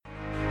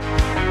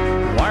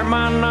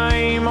my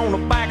name on the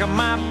back of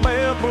my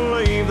belt,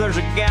 believe there's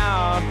a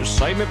God to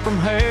save me from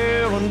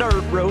hell, and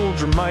dirt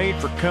roads are made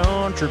for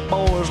country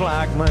boys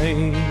like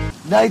me.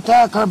 They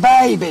took her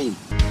baby.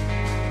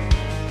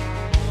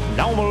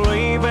 Don't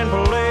believe in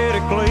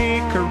politically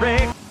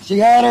correct. She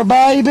had her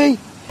baby.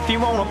 If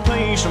you want a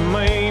piece of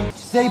me,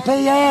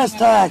 CPS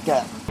took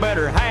her.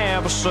 better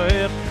have a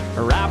set.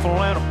 A rifle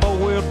and a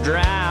four-wheel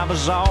drive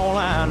is all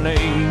I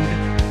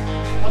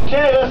need.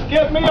 Okay, let's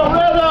get me a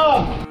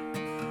rhythm.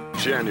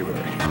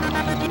 January.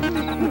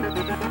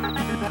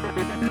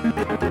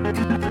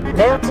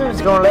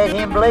 Nelson's gonna let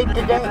him bleed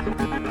today.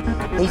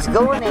 He's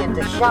going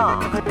into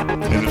shock.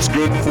 And it's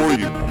good for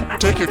you.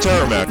 Take your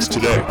Terramax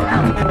today.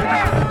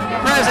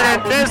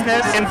 President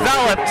business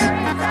enveloped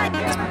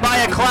by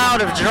a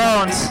cloud of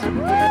drones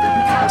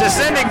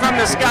descending from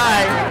the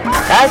sky.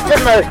 That's the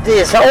most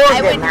disorganized.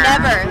 I would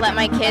never let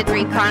my kids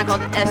read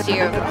Chronicled SU.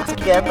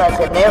 Yep, I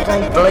said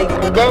Nelson, he's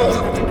bleeding today.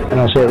 And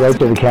I said right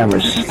to the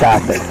camera,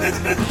 stop it.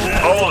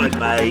 Hold it,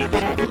 mate.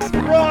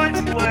 Right,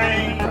 please.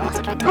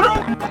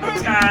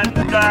 And,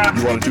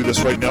 You want to do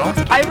this right now?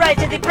 I write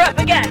the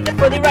propaganda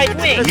for the right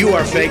wing. You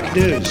are fake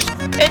news.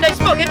 And I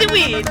smoke the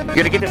weed. We're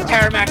gonna get this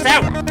Terramax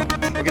out.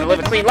 We're gonna live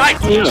a clean life.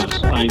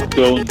 Yes, I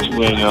go into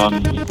a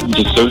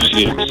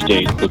dissociative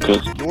state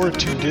because you're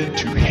tuned in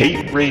to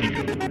Hate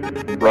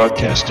Radio,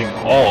 broadcasting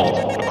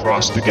all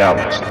across the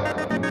galaxy.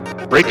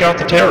 Break out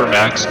the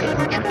Terramax and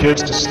put your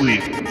kids to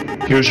sleep.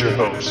 Here's your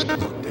host,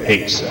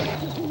 Hate Set.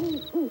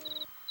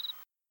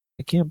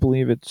 I can't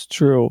believe it's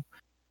true.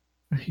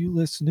 Are you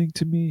listening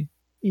to me?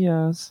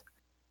 Yes.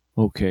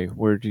 Okay,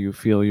 where do you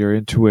feel your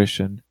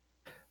intuition?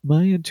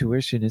 My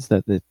intuition is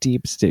that the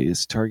deep state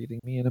is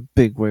targeting me in a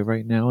big way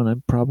right now, and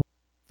I'm probably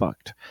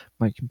fucked.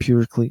 My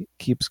computer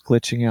keeps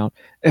glitching out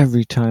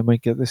every time I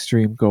get the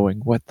stream going.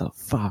 What the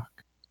fuck?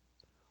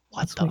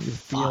 That's what you're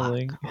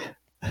feeling.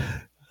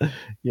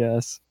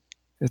 Yes,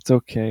 it's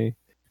okay.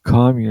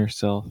 Calm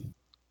yourself.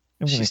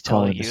 I'm going to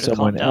call into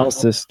someone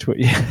else's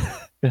Twitch.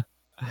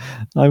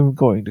 I'm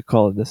going to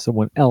call into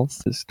someone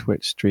else's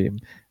Twitch stream.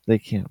 They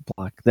can't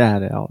block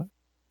that out.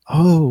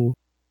 Oh,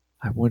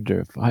 I wonder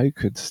if I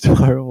could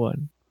start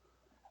one.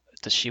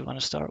 Does she want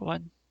to start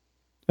one?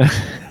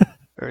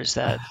 Or is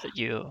that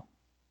you?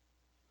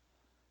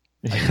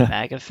 Like Yeah.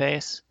 MAGA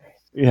face?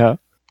 Yeah.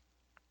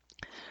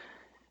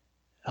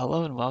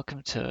 Hello and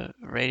welcome to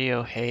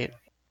Radio Hate,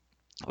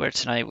 where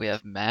tonight we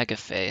have MAGA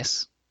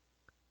face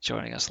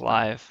joining us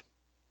live.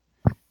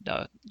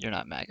 No, you're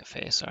not MAGA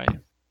face, are you?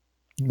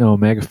 No,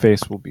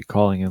 Megaface will be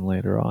calling in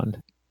later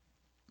on.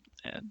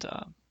 And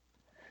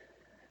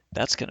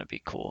that's going to be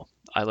cool.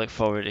 I look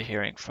forward to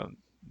hearing from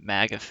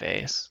MAGA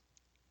face.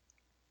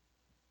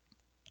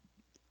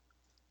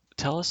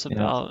 Tell us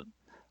about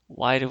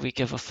why do we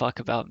give a fuck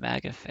about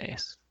MAGA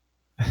face?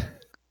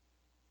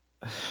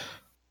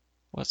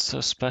 What's so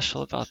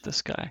special about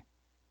this guy?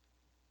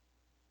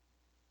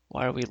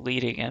 Why are we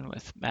leading in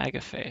with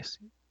MAGA face?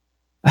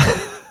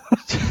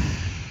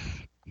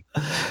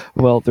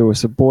 Well, there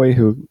was a boy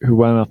who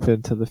went up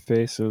into the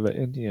face of an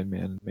Indian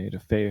man and made a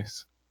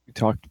face. We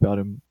talked about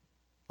him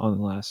on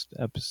the last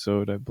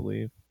episode, I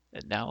believe.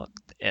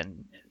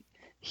 And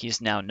he's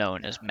now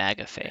known as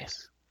MAGA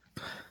face.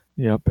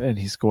 Yep, and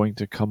he's going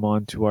to come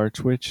on to our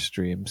Twitch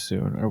stream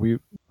soon. Are we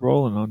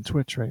rolling on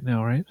Twitch right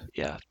now, right?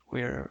 Yeah,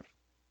 we're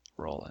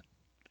rolling,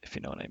 if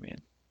you know what I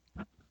mean.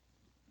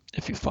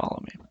 If you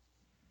follow me.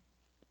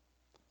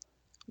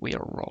 We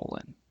are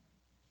rolling.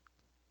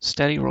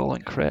 Steady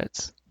rolling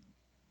crits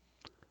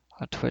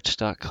on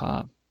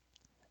twitch.com.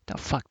 No,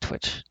 fuck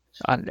Twitch.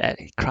 On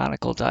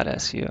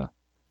chronicle.su.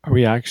 Are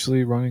we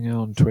actually running out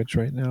on Twitch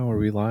right now? Are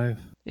we live?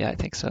 Yeah, I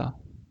think so.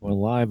 We're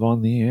live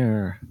on the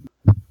air.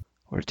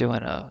 We're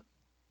doing a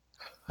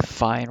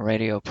fine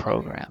radio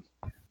program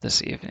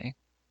this evening.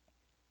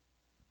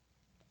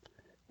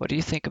 What do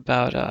you think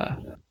about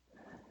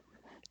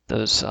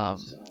those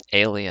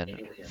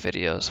alien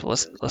videos? Well,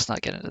 let's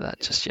not get into that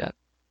just yet.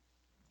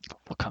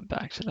 We'll come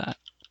back to that.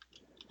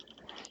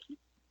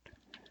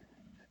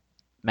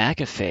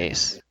 MAGA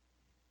face,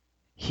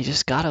 he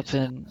just got up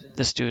in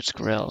this dude's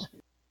grill,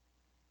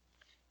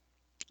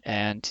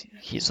 and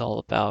he's all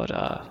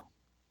about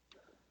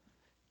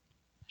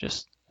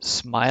just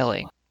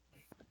smiling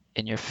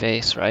in your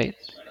face, right?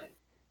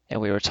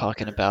 And we were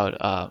talking about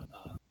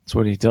that's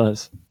what he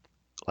does.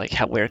 Like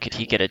where could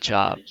he get a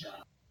job?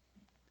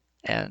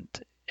 And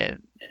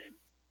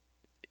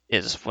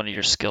is one of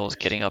your skills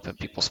getting up in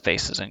people's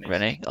faces and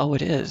grinning? Oh,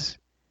 it is.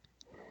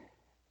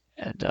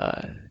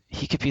 And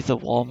he could be the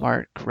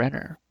Walmart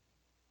grinner,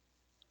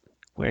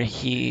 where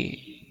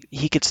he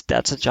could.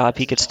 That's a job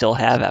he could still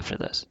have after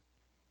this.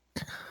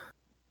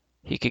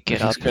 He could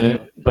get up but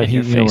in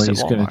your you know face what at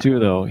he's going to Walmart. do,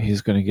 though?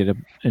 He's going to get up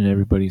in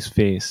everybody's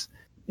face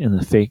in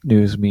the fake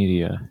news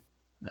media.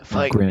 The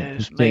fake grin.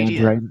 news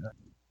media. Right,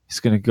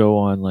 he's going to go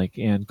on like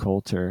Ann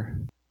Coulter,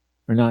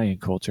 or not Ann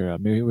Coulter.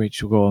 Maybe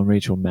Rachel go on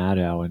Rachel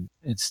Maddow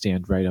and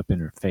stand right up in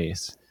her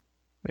face.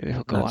 Maybe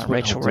he'll go That's on what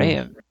Rachel he'll Ray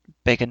do. and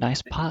bake a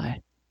nice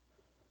pie.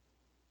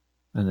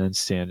 And then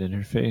stand in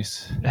her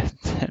face.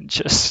 And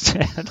just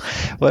stand.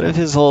 What if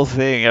his whole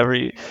thing,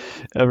 every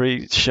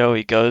show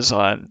he goes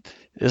on,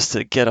 is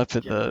to get up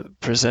in the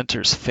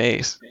presenter's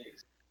face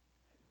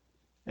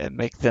and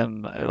make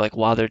them, like,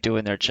 while they're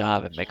doing their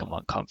job, and make them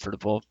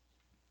uncomfortable.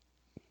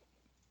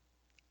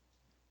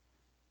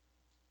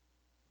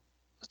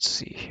 Let's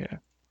see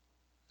here.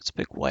 It's a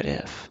big what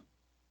if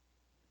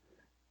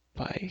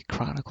by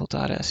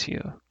Chronicle.su.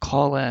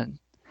 Call in.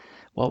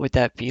 What would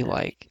that be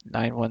like?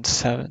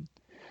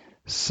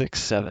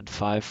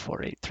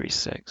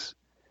 917-675-4836.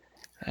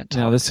 And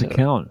Now talk this to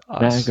account,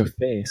 us. MAGA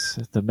face,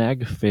 the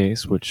MAGA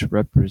face, which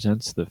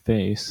represents the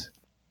face,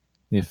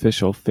 the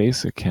official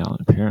face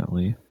account,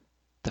 apparently.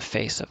 The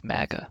face of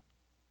MAGA.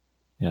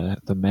 Yeah,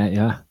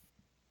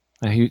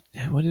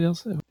 what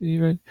else did he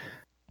write?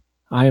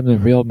 I am the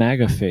real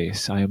MAGA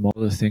face. I am all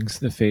the things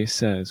the face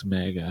says,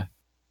 MAGA.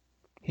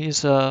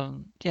 He's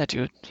yeah,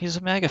 dude, he's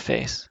a MAGA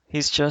face.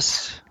 He's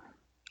just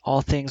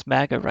all things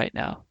MAGA right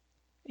now.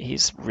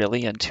 He's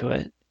really into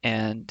it,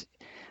 and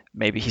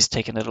maybe he's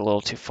taken it a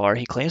little too far.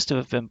 He claims to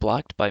have been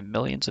blocked by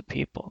millions of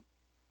people.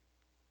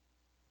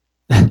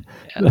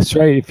 That's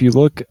right. If you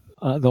look,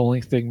 the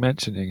only thing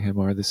mentioning him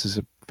are this is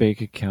a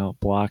fake account,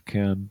 block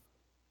him,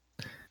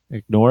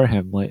 ignore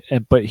him.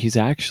 But he's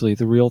actually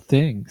the real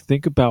thing.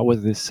 Think about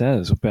what this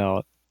says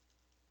about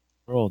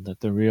the world, that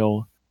the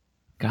real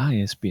guy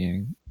is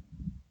being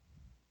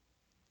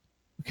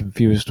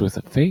confused with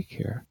a fake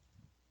here.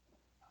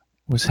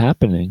 What's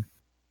happening?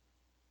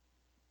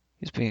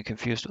 He's being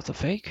confused with a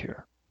fake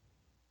here.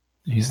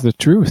 He's the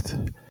truth.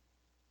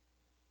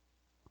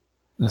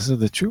 This is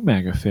the true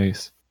MAGA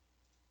face.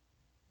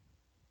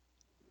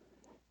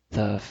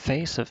 The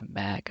face of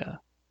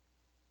MAGA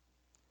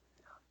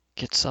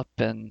gets up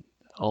in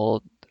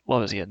old, what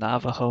was he, a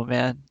Navajo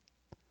man?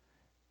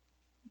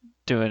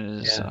 Doing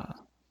his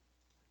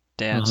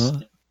dance.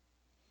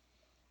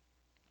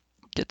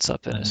 Gets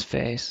up in his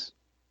face.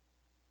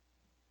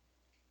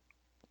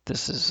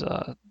 This is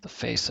the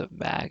face of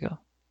MAGA.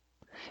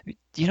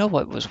 You know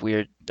what was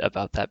weird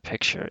about that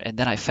picture? And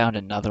then I found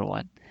another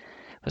one.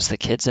 Was the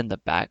kids in the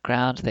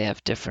background, they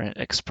have different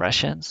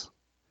expressions.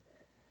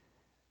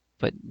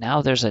 But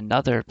now there's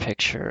another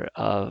picture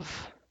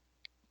of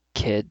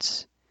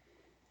kids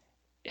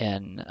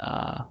in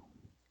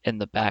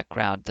the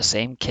background, the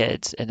same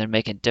kids, and they're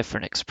making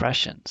different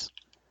expressions.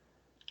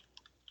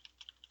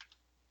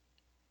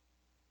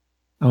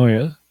 Oh,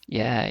 yeah?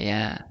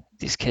 Yeah.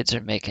 These kids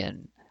are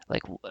making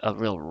like a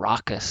real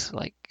raucous,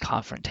 like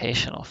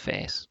confrontational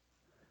face.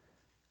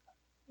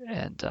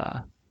 And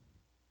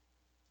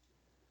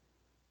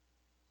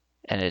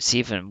it's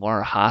even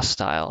more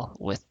hostile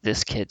with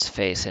this kid's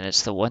face, and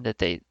it's the one that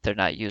they're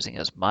not using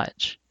as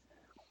much.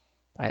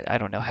 I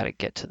don't know how to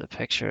get to the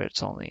picture.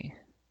 It's only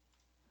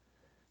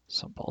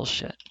some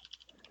bullshit.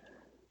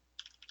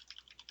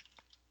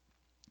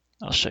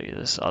 I'll show you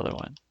this other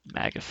one,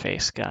 MAGA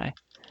face guy,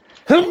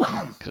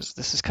 because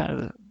this is kind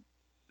of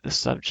the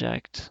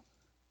subject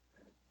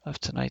of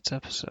tonight's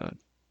episode.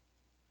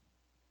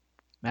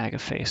 MAGA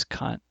face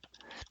cunt.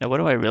 Now, what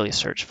do I really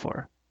search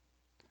for?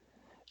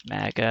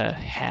 MAGA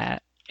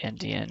hat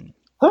Indian.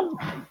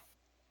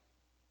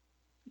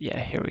 Yeah,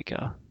 here we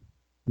go.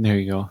 There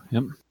you go.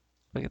 Yep.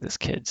 Look at this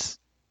kid's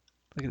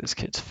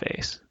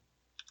face.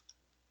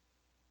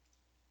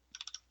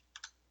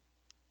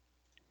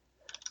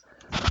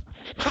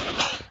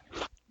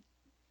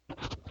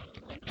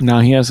 Now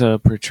he has a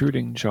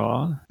protruding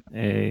jaw,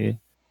 a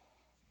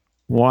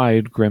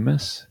wide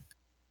grimace,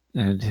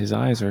 and his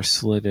eyes are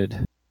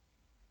slitted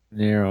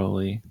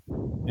narrowly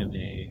in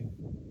a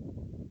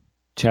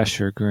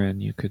Cheshire grin,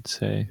 you could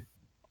say.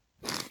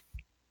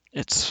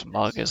 It's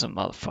smug as a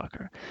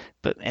motherfucker.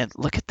 And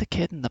look at the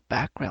kid in the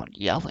background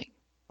yelling.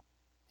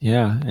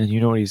 Yeah, and you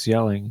know what he's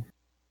yelling?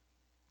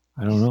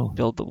 I don't know.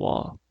 Build the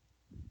wall.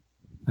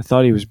 I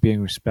thought he was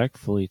being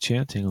respectfully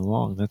chanting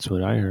along. That's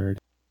what I heard.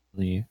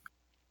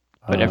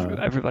 But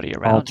everybody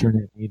around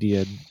alternate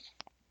media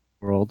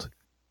world.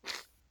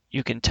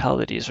 You can tell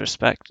that he's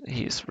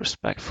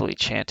respectfully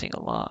chanting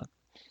along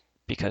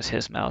because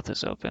his mouth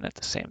is open at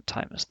the same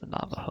time as the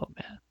Navajo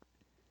man.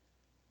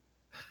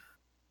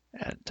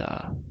 And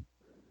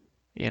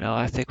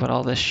I think when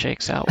all this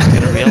shakes out, we're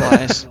gonna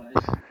realize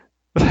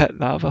that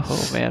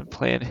Navajo man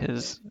playing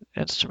his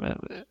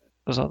instrument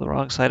was on the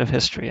wrong side of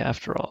history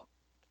after all.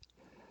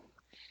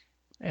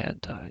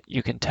 And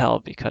you can tell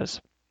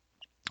because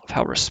of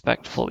how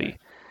respectfully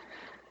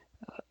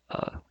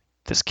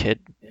this kid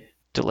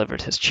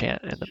delivered his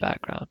chant in the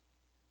background,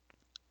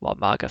 while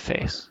MAGA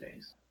face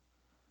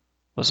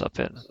was up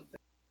in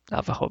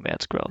Navajo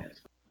man's grill.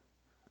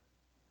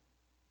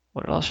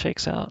 When it all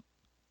shakes out,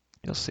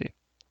 you'll see.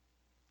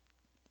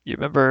 You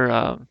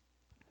remember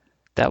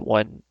that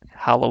one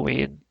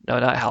Halloween? No,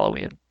 not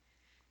Halloween.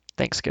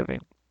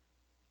 Thanksgiving,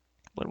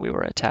 when we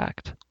were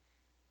attacked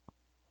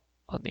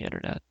on the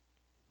internet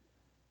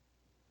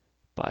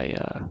by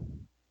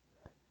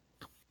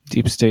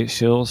Deep State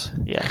shills.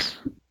 Yes.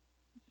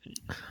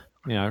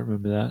 Yeah, I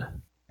remember that.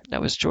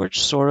 Now, is George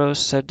Soros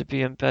said to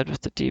be in bed with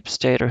the deep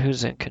state, or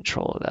who's in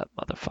control of that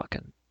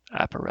motherfucking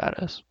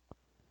apparatus?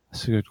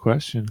 That's a good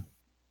question.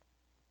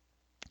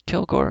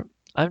 Kilgore,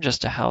 I'm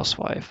just a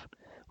housewife.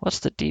 What's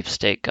the deep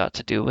state got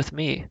to do with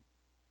me?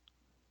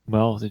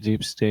 Well, the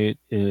deep state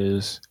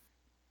is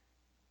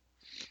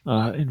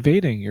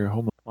invading your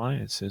home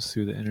appliances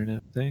through the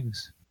Internet of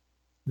Things.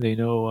 They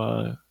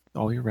know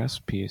all your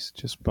recipes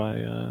just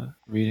by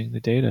reading the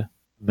data,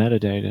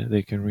 metadata.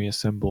 They can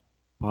reassemble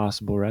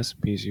possible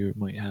recipes you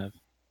might have.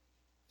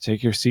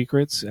 Take your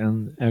secrets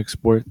and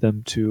export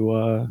them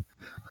to,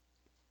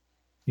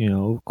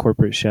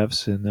 corporate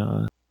chefs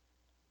in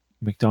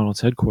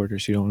McDonald's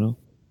headquarters. You don't know.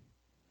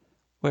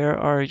 Where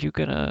are you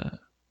gonna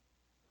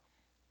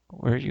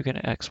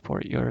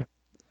export your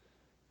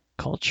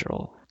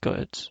cultural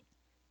goods?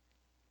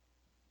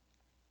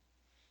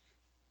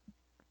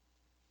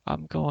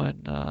 I'm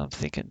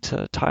thinking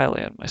to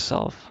Thailand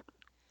myself.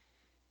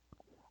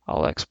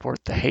 I'll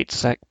export the Hate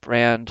Sec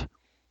brand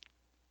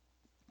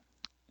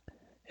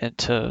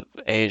into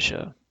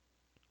Asia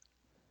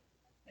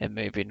and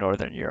maybe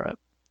Northern Europe.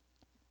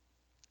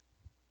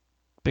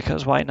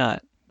 Because why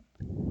not?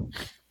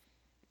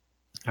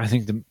 I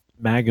think the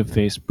MAGA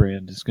face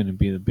brand is going to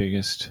be the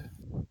biggest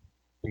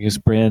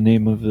brand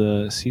name of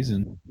the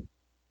season.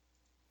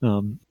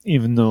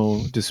 Even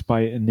though,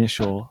 despite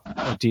initial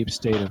deep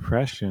state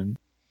oppression,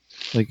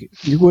 like,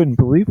 you wouldn't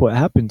believe what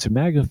happened to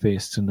MAGA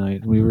face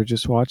tonight. We were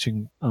just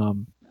watching.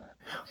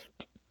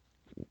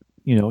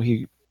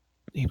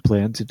 He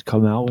planned to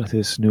come out with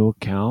his new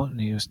account,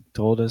 and he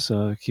told us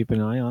keep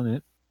an eye on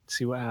it,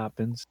 see what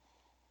happens.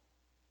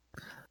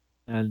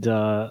 And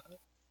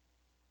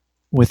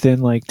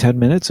within like 10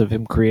 minutes of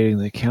him creating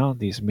the account,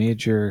 these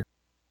major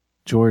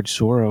George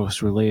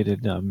Soros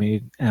related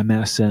made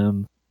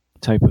MSM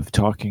type of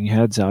talking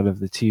heads out of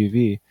the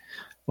TV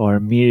are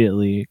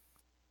immediately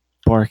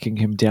barking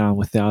him down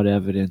without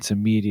evidence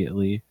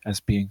immediately as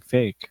being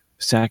fake,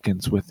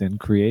 seconds within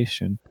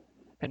creation.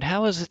 And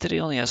how is it that he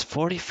only has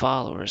 40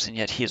 followers and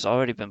yet he's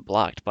already been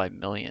blocked by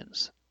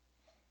millions?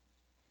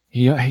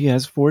 He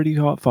has 40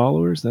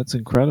 followers? That's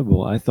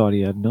incredible. I thought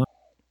he had none.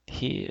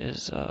 He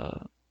is,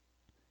 and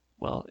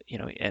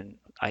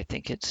I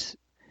think it's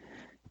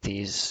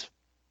these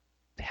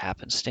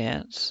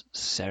happenstance,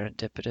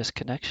 serendipitous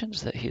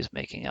connections that he's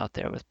making out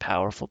there with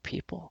powerful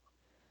people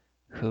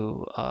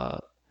who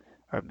are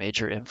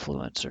major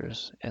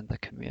influencers in the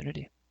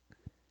community.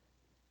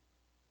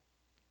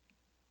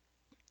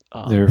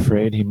 They're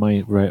afraid he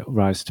might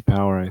rise to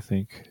power, I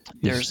think.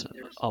 There's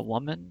a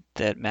woman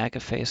that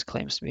MAGA Face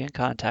claims to be in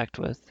contact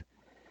with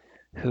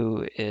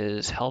who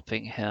is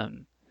helping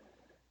him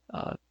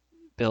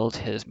build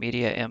his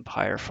media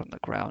empire from the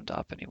ground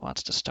up, and he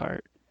wants to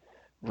start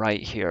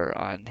right here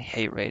on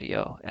Hate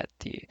Radio at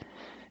the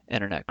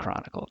Internet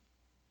Chronicle.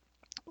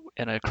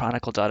 In a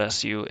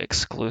Chronicle.su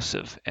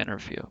exclusive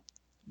interview,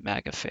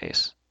 MAGA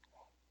Face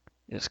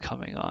is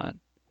coming on,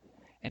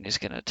 and he's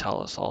going to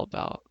tell us all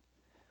about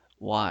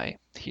why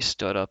he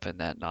stood up in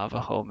that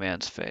Navajo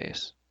man's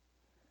face,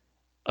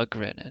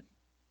 a-grinning. Did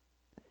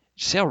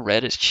you see how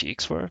red his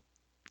cheeks were?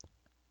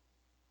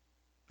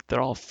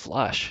 They're all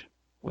flush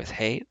with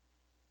hate.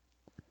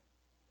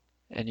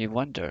 And you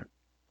wonder,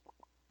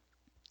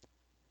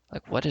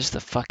 like, what is the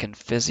fucking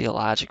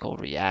physiological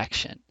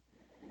reaction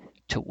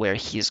to where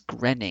he's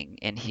grinning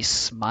and he's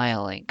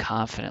smiling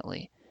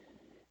confidently,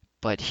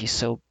 but he's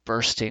so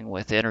bursting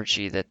with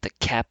energy that the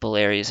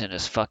capillaries in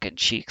his fucking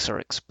cheeks are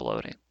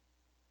exploding?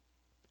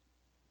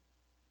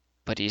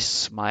 But he's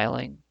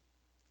smiling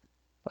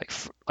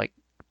like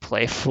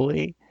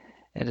playfully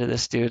into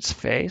this dude's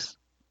face.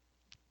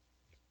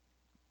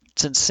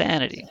 It's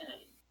insanity.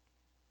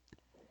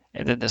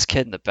 And then this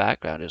kid in the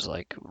background is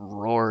like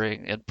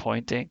roaring and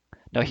pointing.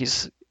 No,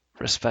 he's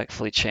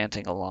respectfully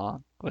chanting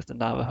along with the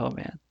Navajo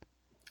man.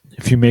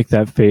 If you make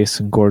that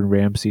face in Gordon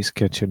Ramsay's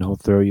kitchen, he'll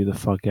throw you the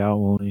fuck out,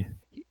 won't he?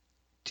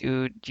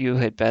 Dude, you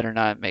had better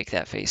not make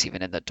that face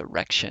even in the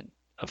direction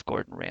of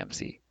Gordon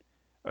Ramsay,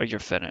 or you're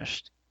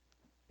finished.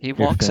 He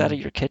walks out of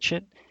your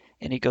kitchen,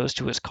 and he goes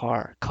to his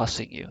car,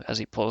 cussing you as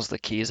he pulls the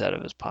keys out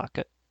of his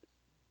pocket.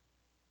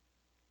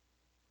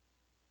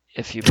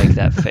 If you make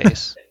that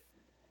face,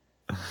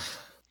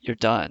 you're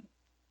done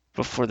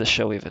before the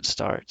show even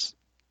starts.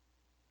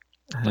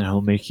 And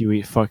he'll make you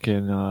eat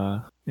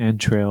fucking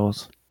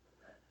entrails.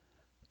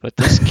 But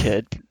this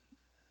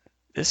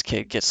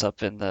kid gets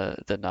up in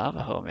the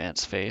Navajo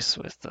man's face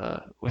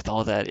with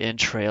all that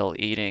entrail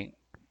eating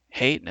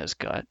hate in his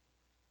gut.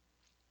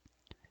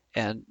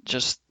 And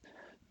just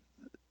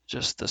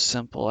the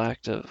simple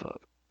act of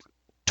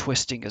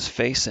twisting his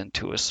face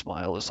into a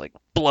smile is like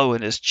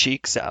blowing his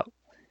cheeks out.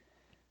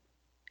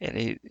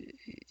 And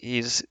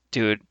he's,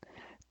 dude,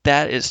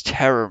 that is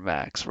Terror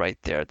Max right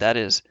there. That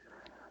is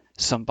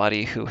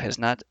somebody who has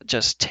not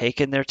just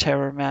taken their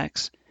Terror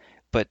Max,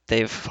 but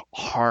they've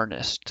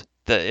harnessed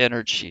the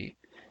energy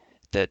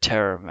that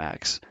Terror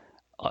Max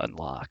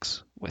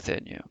unlocks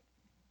within you.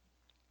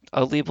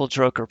 A Liebel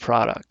Droker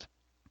product.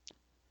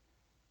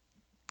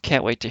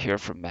 Can't wait to hear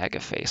from MAGA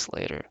Face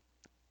later.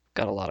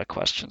 Got a lot of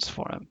questions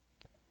for him.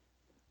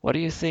 What do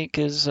you think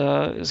is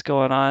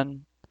going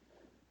on?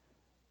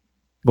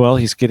 Well,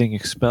 he's getting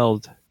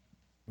expelled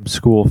from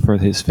school for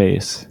his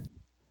face.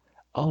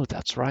 Oh,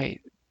 that's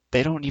right.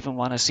 They don't even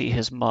want to see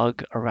his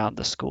mug around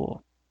the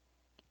school.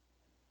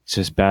 It's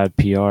just bad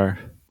PR.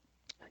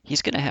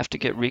 He's going to have to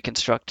get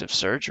reconstructive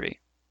surgery.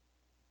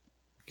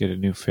 Get a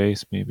new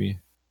face, maybe.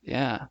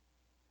 Yeah.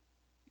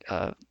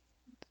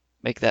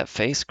 Make that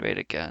face great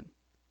again.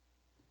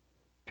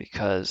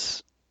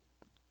 Because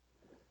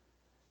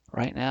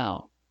right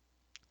now,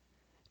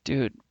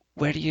 dude,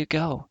 where do you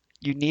go?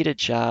 You need a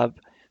job.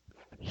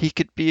 He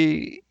could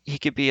be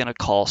in a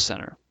call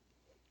center.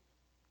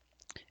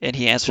 And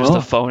he answers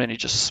the phone and he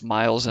just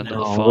smiles into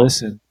the phone.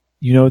 Listen,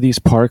 you know these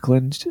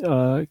Parkland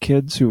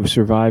kids who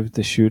survived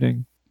the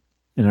shooting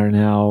and are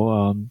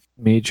now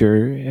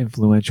major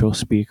influential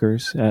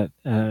speakers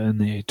and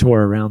they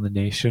tour around the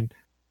nation.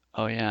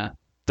 Oh yeah,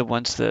 the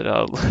ones that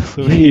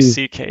Louis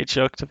C.K.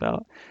 joked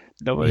about.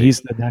 Nobody.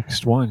 He's the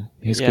next one.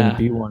 He's going to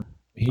be one.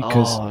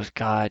 Oh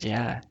God,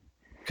 yeah.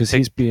 Because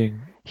he's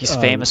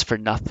famous for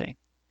nothing.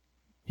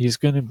 He's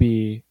going to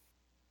be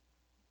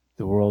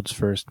the world's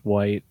first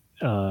white.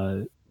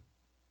 I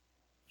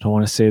don't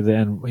want to say the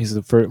N. He's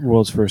the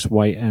world's first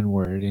white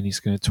N-word, and he's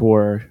going to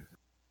tour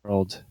the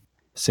world,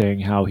 saying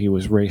how he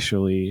was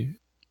racially,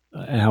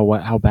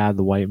 how bad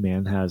the white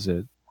man has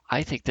it.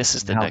 I think this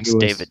is the next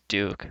David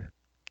Duke.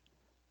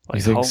 Like,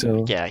 you think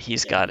so? Yeah,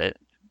 he's got it.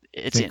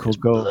 It's in his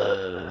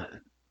blood.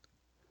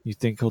 You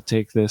think he'll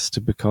take this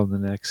to become the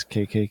next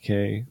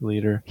KKK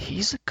leader?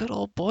 He's a good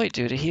old boy,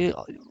 dude. He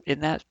in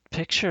that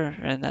picture,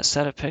 in that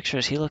set of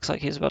pictures, he looks like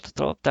he's about to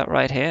throw up that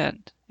right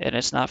hand, and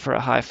it's not for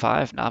a high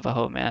five,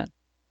 Navajo man.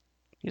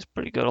 He's a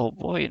pretty good old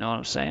boy, you know what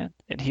I'm saying?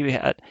 And he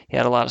had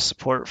a lot of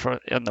support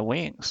in the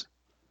wings.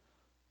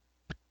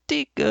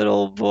 Pretty good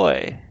old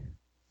boy.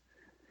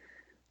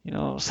 You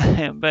know what I'm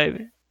saying,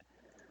 baby?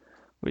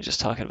 We're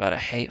just talking about a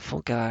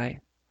hateful guy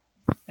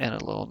and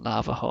a little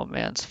Navajo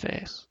man's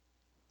face.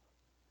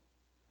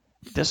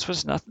 This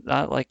was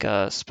not like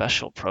a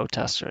special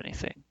protest or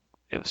anything.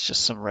 It was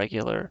just some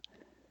regular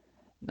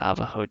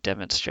Navajo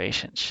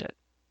demonstration shit.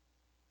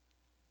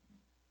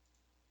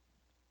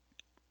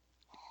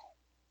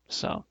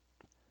 So,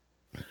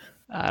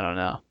 I don't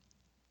know.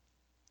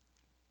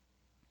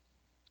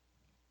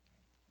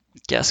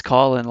 Guest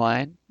call-in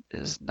line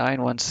is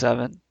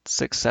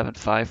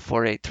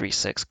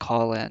 917-675-4836.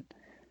 Call in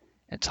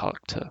and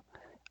talk to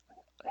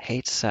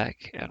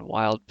HateSec and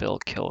Wild Bill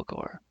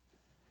Kilgore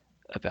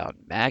about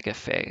MAGA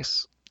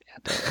face.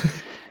 And,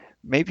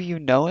 maybe you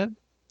know him.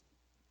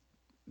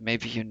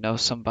 Maybe you know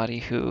somebody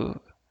who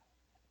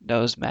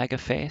knows MAGA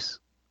face.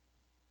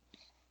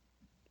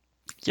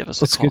 Give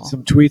us a call. Let's get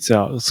some tweets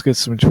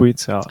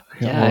out.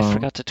 Yeah, I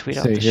forgot to tweet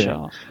out the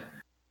show.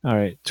 All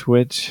right,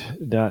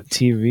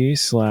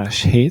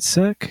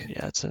 twitch.tv/hatesec.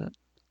 Yeah, that's it.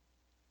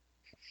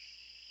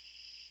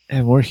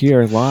 And we're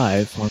here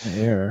live on the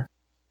air.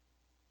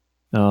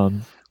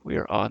 We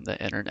are on the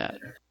internet.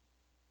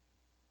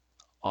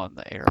 On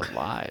the air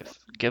live.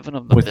 Giving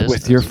them the business.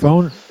 With your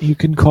phone, you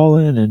can call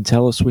in and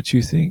tell us what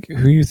you think.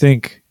 Who you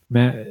think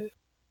the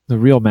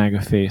real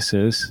MAGA face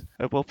is.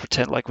 We'll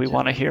pretend like we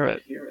want to hear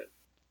it.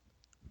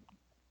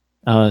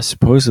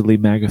 Supposedly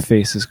MAGA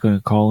face is going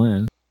to call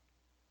in.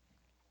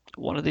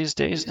 One of these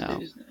days now.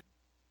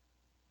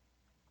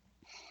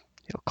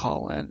 He'll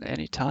call in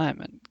anytime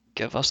and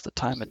give us the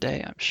time of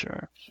day, I'm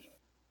sure.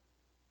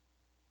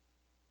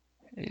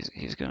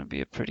 He's going to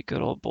be a pretty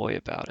good old boy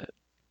about it.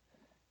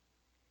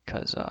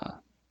 Because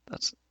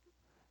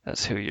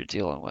that's who you're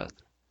dealing with.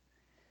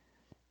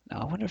 Now,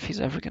 I wonder if he's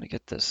ever going to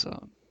get this.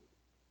 Oh,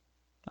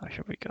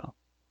 here we go.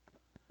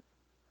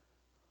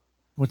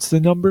 What's the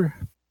number?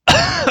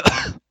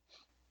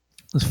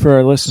 It's for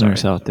our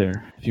listeners out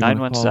there. If you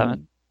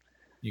 917.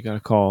 You got to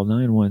call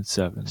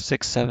 917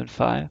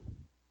 675.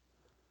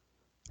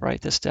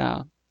 Write this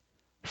down.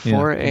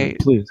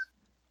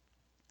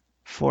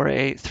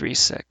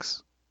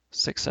 4836.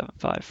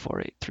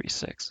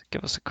 675-4836.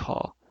 Give us a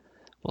call.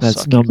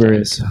 That number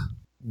is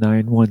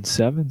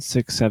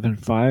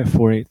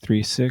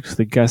 917-675-4836.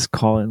 The guest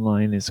call-in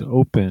line is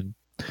open.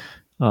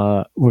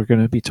 We're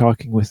going to be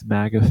talking with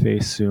MAGA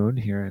Face soon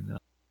here in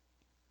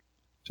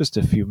just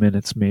a few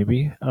minutes,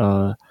 maybe.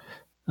 And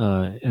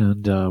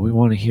we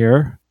want to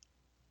hear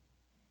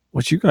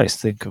what you guys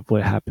think of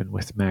what happened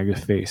with MAGA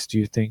Face. Do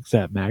you think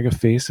that MAGA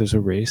Face is a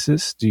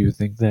racist? Do you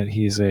think that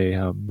he's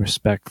a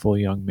respectful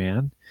young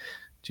man?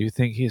 Do you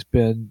think he's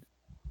been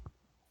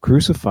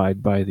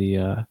crucified by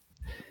the,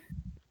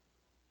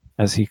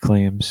 as he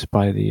claims,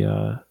 by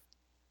the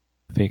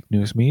fake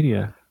news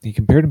media? He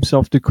compared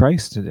himself to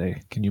Christ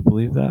today. Can you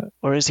believe that?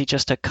 Or is he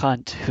just a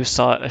cunt who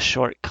saw a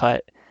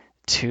shortcut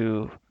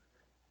to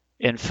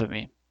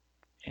infamy?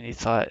 And he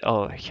thought,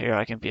 oh, here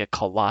I can be a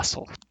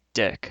colossal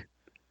dick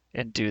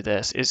and do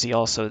this. Is he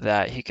also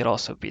that? He could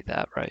also be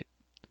that, right?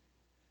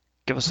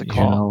 Give us a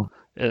call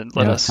and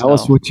let us know. Tell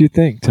us what you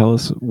think. Tell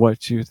us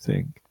what you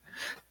think.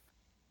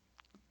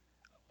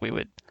 We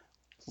would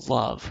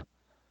love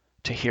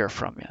to hear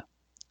from you.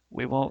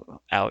 We won't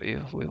out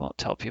you. We won't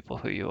tell people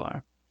who you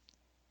are.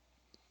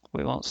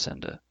 We won't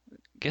send a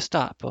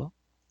Gestapo.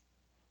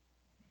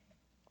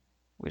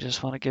 We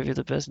just want to give you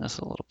the business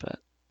a little bit.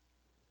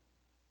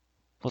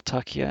 We'll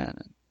tuck you in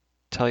and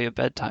tell you a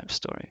bedtime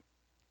story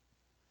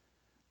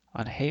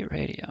on Hate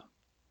Radio.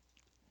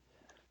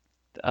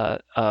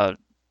 I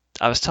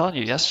was telling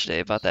you yesterday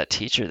about that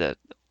teacher that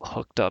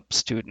hooked up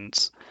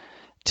students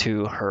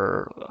to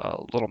her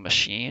little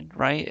machine,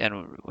 right?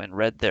 And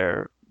read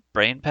their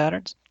brain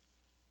patterns.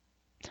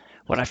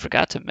 What I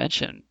forgot to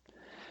mention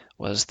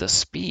was the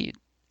speed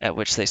at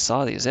which they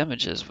saw these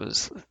images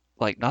was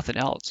like nothing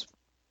else.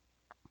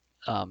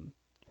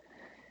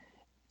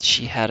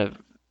 She had a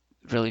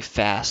really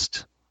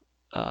fast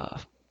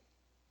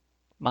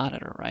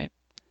monitor, right?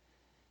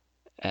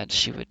 And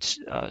she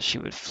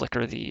would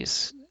flicker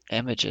these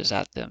images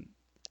at them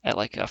at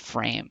like a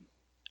frame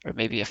or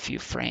maybe a few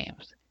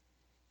frames.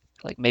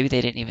 Like maybe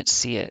they didn't even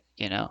see it,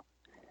 you know.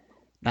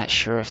 Not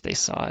sure if they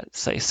saw it.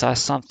 So they saw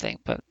something,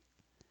 but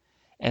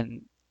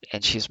and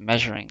she's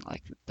measuring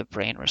like the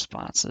brain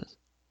responses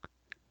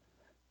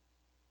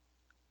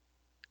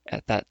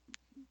at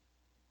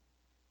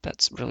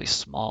that's really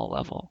small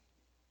level.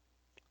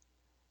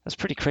 That's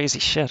pretty crazy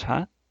shit,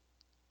 huh?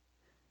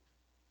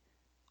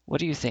 What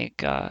do you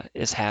think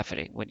is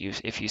happening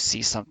if you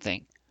see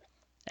something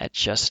at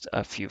just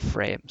a few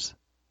frames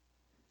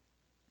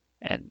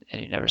and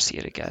you never see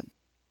it again?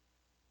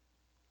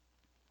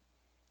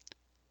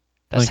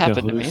 That's like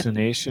happened a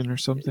hallucination or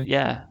something?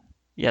 Yeah,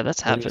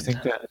 that's happened.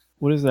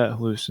 What does that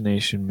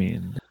hallucination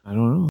mean? I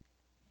don't know.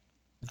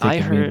 I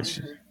heard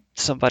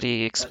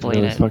somebody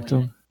explain it.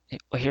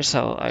 Well, here's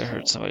how I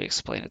heard somebody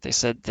explain it. They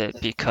said that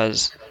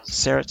because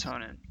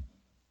serotonin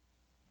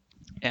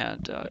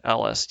and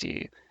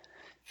LSD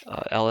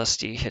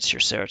hits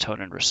your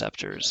serotonin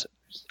receptors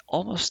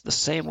almost the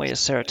same way as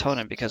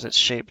serotonin because it's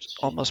shaped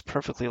almost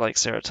perfectly like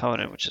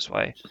serotonin, which is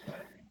why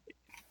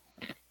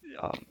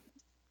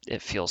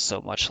it feels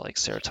so much like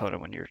serotonin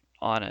when you're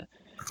on it.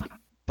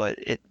 But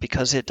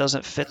because it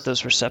doesn't fit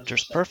those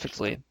receptors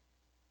perfectly,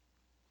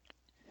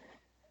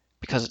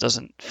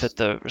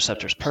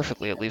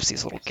 it leaves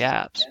these little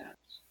gaps.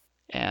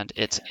 And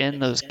it's in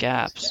those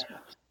gaps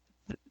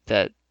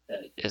that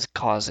is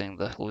causing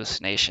the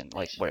hallucination,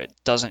 like where it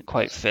doesn't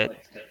quite fit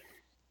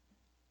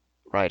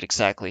right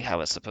exactly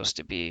how it's supposed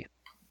to be.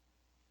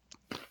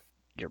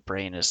 Your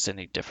brain is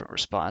sending different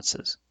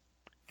responses.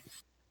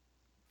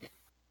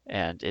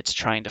 And it's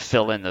trying to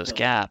fill in those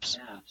gaps,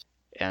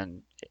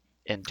 and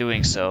in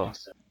doing so,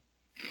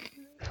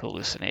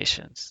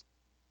 hallucinations.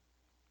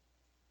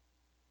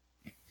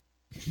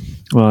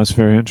 Well, that's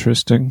very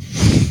interesting.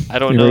 I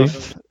don't know.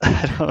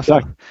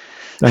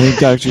 I think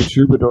Dr.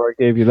 Troubadour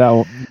gave you that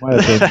one. You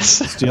might have been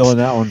stealing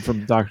that one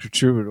from Dr.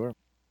 Troubadour.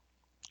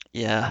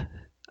 Yeah,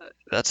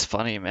 that's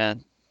funny,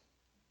 man.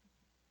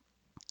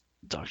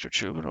 Dr.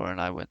 Troubadour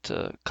and I went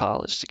to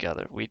college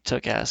together. We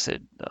took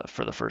acid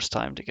for the first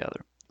time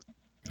together.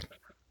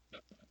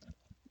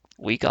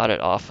 We got it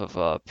off of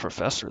a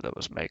professor that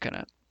was making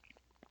it.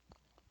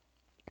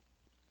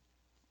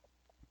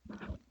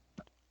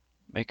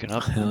 Making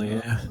up Hell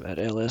yeah. that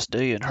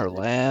LSD in her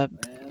lab.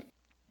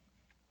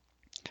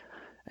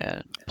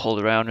 And pulled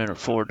around in her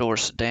 4-door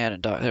sedan,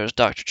 and there was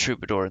Dr.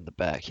 Troubadour in the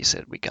back. He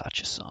said, "We got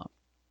you some."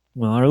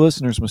 Well, our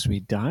listeners must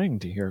be dying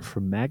to hear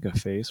from MAGA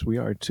Face. We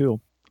are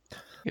too.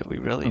 Yeah, we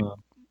really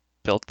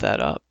built that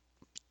up.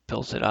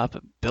 Built it up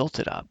and built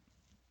it up.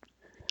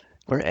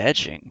 We're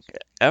edging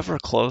ever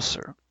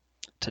closer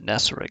to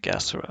Nessera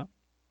Gessera.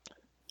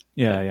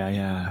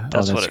 Yeah.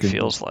 That's what it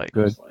feels like.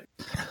 Good.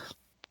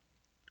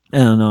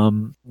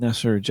 And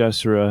Nessera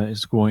Gessera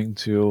is going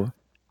to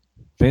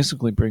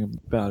basically bring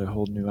about a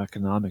whole new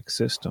economic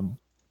system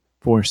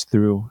forced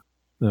through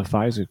the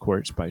FISA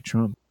courts by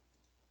Trump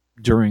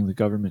during the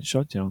government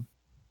shutdown.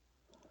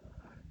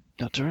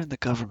 Now, during the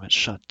government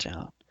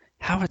shutdown,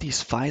 how are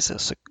these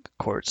FISA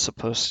courts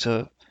supposed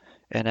to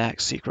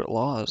enact secret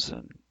laws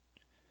and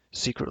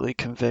secretly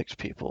convict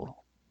people?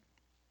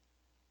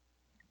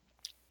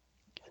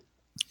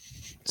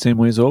 Same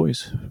way as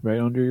always, right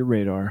under your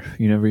radar.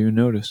 You never even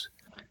notice.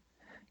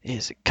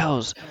 Is it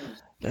cause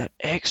that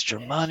extra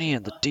money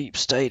and the deep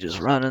state is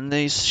running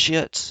these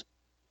shits?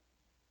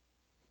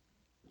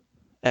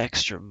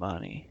 Extra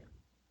money.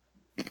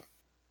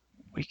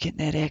 Where you getting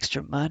that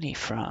extra money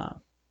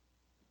from?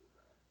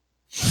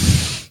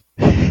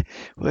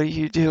 What are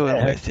you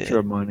doing with it?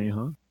 Extra money,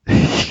 huh?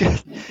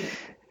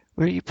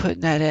 Where are you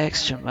putting that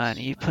extra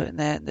money? You putting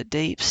that in the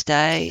deep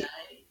state?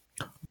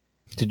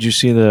 Did you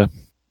see the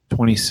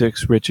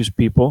 26 richest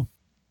people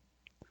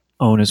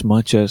own as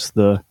much as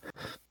the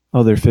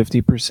other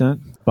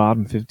 50%,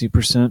 bottom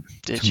 50%?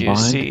 Did combined? You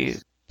see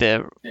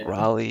that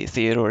Raleigh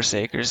Theodore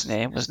Saker's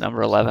name was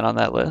number 11 on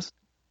that list?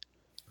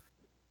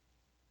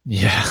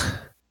 Yeah.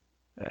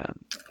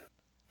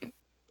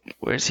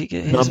 Where's he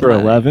getting his number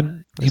money?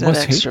 11? He Where's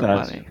must that hate extra that.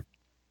 money?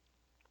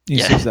 He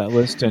sees that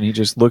list and he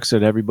just looks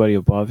at everybody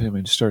above him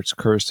and starts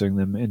cursing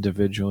them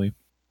individually.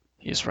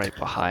 He's right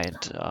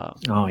behind.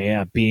 Oh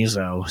yeah,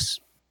 Bezos.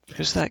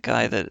 Who's that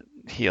guy that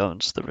he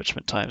owns the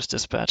Richmond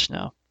Times-Dispatch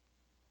now?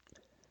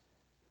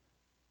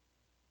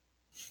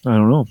 I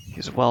don't know.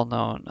 He's a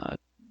well-known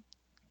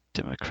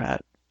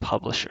Democrat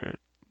publisher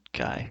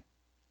guy.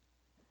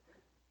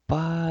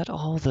 Bought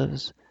all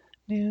those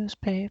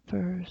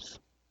newspapers.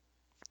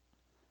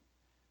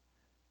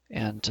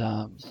 And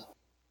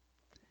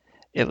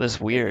it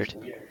was weird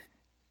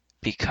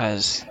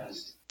because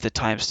the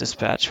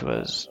Times-Dispatch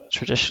was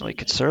traditionally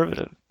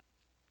conservative.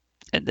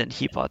 And then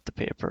he bought the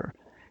paper.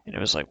 And it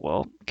was like,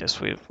 well, guess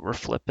we're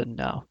flipping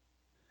now.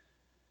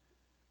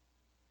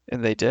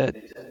 And they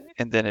did.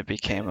 And then it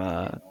became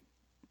a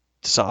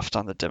soft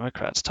on the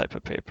Democrats type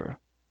of paper.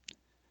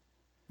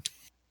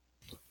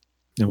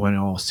 It went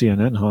all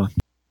CNN, huh?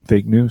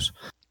 Fake news.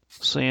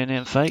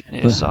 CNN fake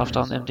news, soft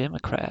on them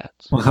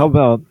Democrats. Well, how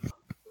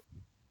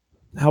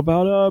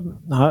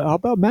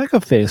about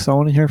MAGA Face? I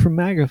want to hear from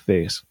MAGA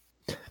Face.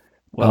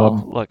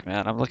 Well, look,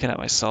 man, I'm looking at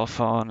my cell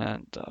phone,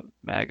 and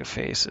MAGA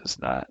Face is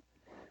not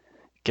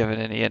giving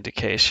any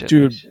indication.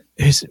 Dude,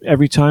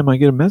 every time I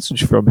get a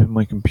message from him,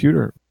 my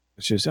computer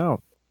is just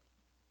out.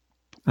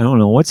 I don't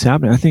know what's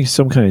happening. I think it's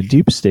some kind of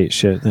deep state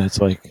shit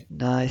that's like...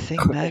 No, I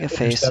think MAGA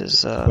Face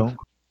is a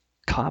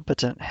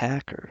competent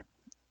hacker.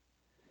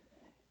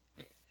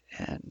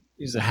 And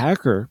he's a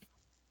hacker?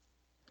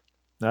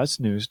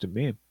 That's news to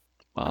me.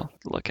 Well,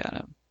 look at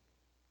him.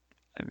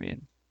 I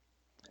mean...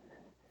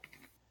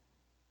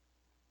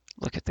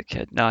 Look at the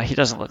kid. No, he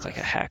doesn't look like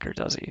a hacker,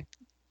 does he?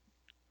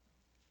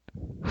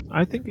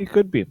 I think he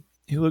could be.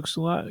 He looks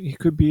a lot... He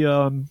could be,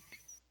 you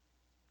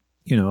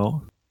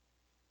know...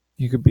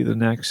 He could be the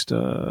next,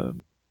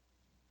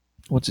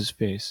 what's his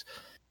face?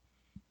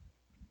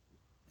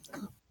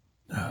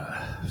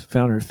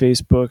 Founder of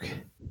Facebook,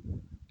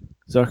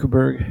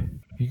 Zuckerberg.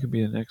 He could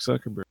be the next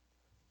Zuckerberg.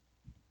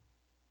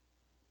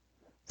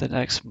 The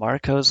next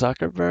Marco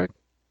Zuckerberg?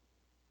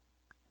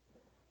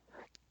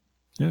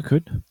 Yeah,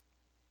 could.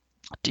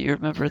 Do you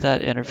remember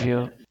that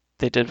interview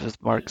they did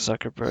with Mark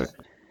Zuckerberg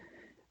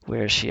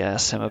where she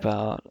asked him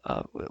about,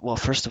 well,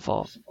 first of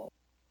all,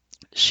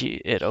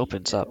 it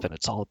opens up and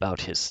it's all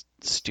about his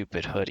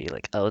stupid hoodie.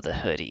 Like, oh, the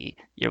hoodie.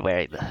 You're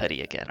wearing the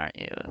hoodie again, aren't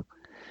you?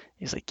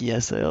 He's like,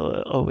 yes, I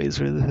always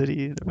wear the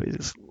hoodie. And everybody's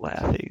just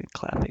laughing and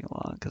clapping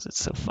along because it's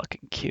so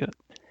fucking cute.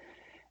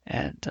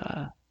 And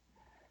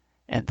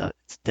the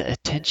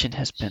attention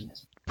has been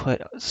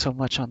put so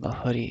much on the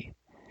hoodie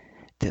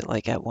that,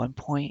 like, at one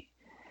point,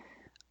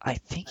 I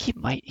think he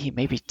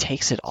maybe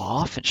takes it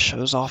off and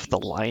shows off the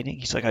lining.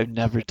 He's like, I've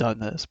never done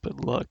this,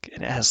 but look,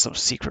 and it has some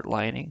secret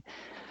lining.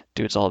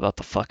 Dude's all about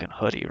the fucking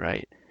hoodie,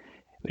 right?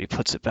 But he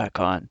puts it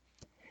back on,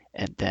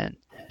 and then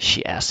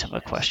she asks him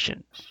a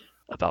question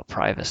about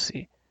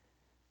privacy.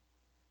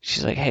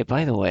 She's like, hey,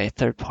 by the way,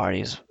 third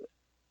parties,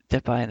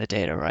 they're buying the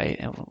data, right?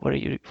 And what are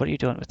you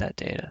doing with that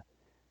data?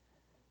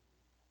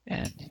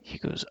 And he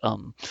goes,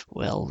 and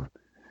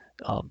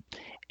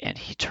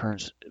he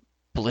turns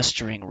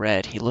blistering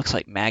red. He looks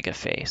like MAGA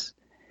Face,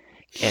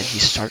 and he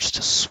starts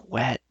to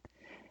sweat,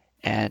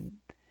 and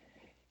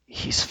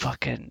he's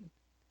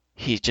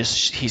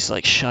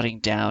like shutting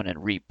down and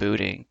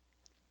rebooting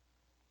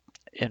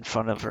in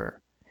front of her,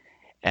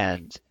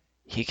 and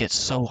he gets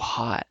so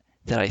hot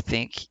that I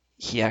think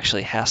he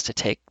actually has to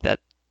take that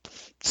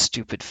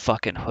stupid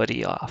fucking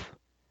hoodie off.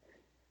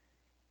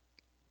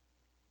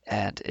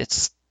 And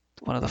it's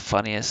one of the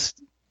funniest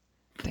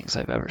things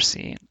I've ever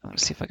seen. I'm gonna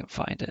see if I can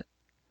find it.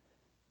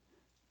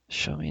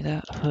 Show me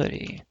that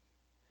hoodie.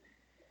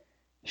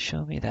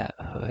 Show me that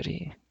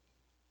hoodie.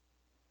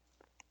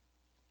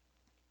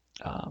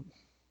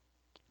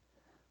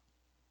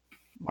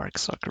 Mark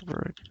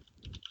Zuckerberg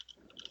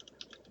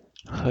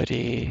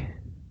hoodie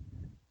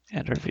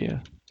interview.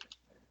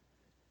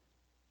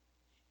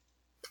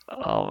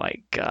 Oh my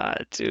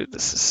god, dude,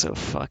 this is so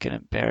fucking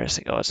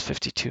embarrassing. Oh, it's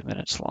 52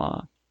 minutes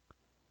long.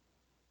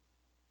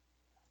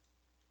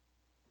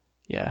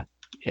 Yeah,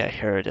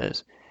 here it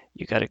is.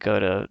 You gotta go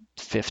to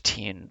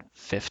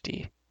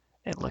 1550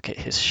 and look at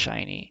his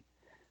shiny,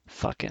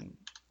 fucking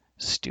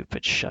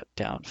stupid shut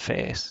down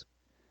face.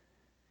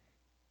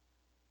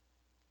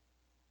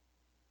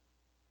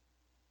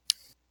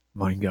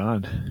 My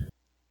God.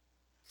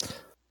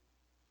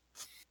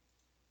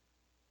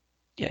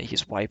 Yeah,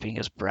 he's wiping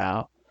his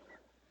brow.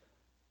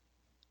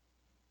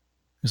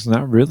 It's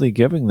not really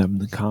giving them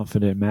the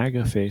confident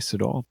MAGA face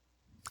at all.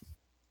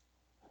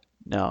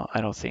 No, I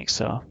don't think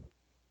so.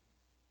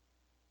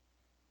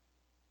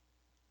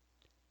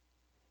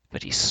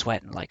 But he's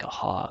sweating like a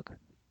hog.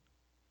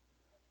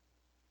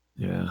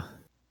 Yeah.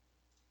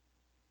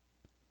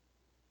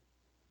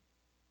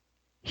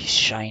 He's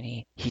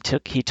shiny. He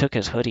took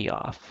his hoodie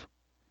off.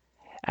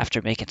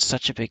 After making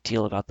such a big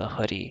deal about the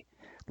hoodie,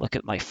 look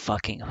at my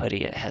fucking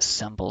hoodie. It has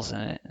symbols in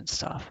it and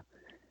stuff.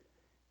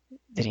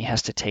 Then he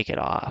has to take it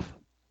off.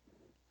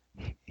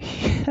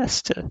 He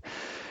has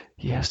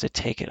to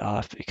take it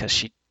off because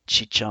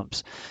she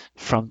jumps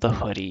from the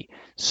hoodie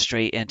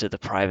straight into the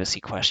privacy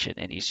question,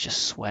 and he's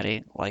just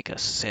sweating like a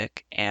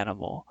sick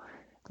animal.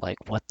 Like,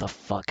 what the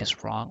fuck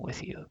is wrong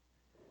with you?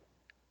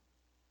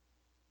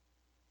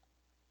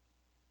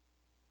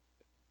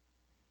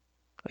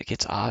 Like,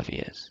 it's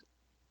obvious.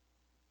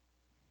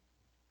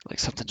 Like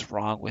something's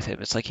wrong with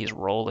him. It's like he's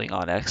rolling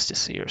on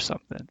ecstasy or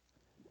something.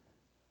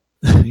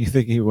 You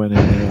think he went in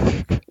there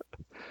like,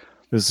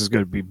 this is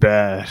going to be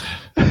bad?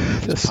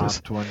 Just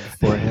popped one in the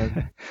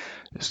forehead.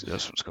 This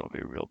one's going to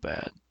be real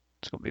bad.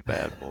 It's going to be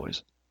bad,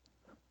 boys.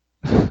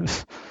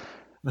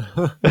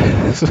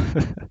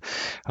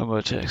 How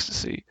much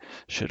ecstasy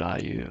should I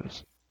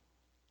use?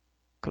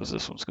 Because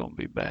this one's going to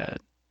be bad.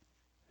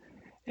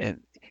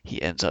 And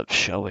he ends up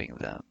showing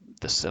them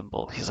the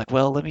symbol. He's like,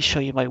 well, let me show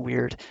you my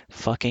weird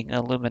fucking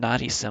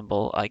Illuminati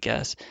symbol, I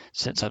guess,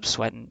 since I'm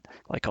sweating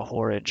like a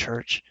whore in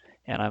church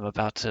and I'm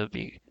about to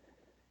be,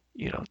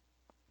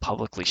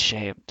 publicly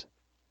shamed.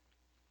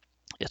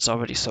 It's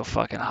already so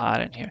fucking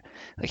hot in here.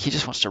 Like, he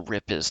just wants to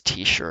rip his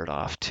t-shirt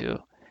off, too,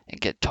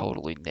 and get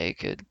totally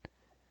naked,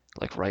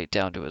 like right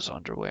down to his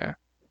underwear.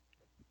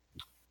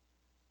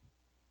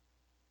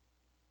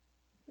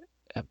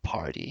 And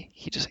party.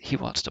 He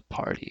wants to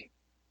party.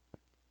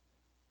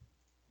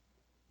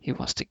 He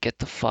wants to get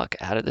the fuck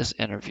out of this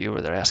interview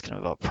where they're asking him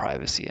about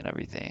privacy and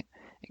everything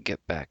and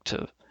get back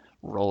to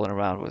rolling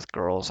around with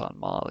girls on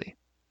Molly.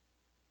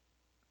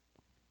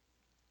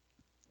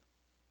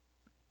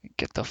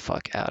 Get the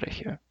fuck out of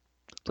here.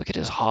 Look at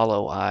his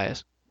hollow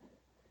eyes.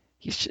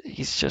 He's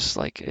just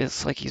like,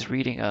 it's like he's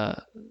reading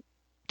a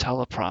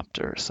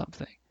teleprompter or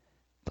something.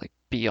 Like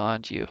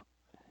beyond you.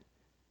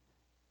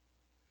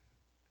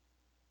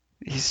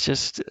 He's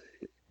just,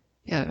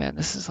 yeah, man,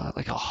 this is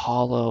like a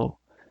hollow.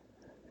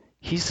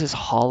 He's as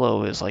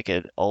hollow as like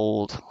an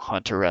old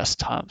Hunter S.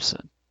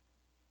 Thompson.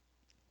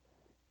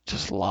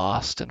 Just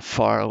lost and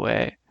far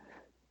away.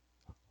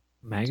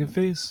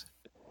 MAGA-face?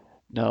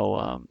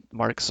 No,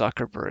 Mark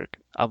Zuckerberg.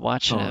 I'm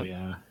watching him. Oh,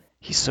 yeah.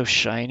 He's so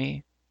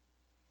shiny.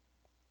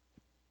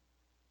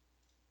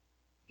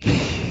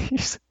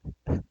 He's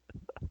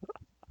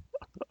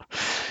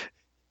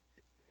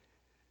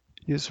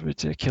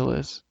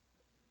ridiculous.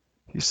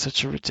 He's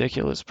such a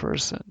ridiculous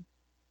person.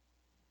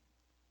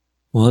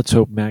 Well, let's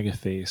hope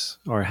MAGA-face,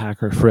 our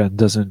hacker friend,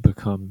 doesn't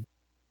become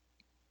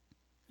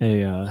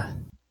a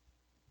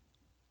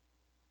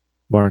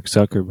Mark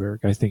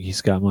Zuckerberg. I think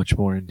he's got much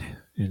more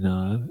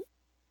in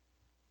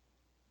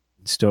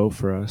stow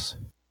for us.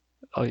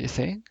 Oh, you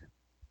think?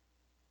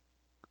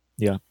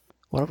 Yeah.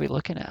 What are we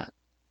looking at?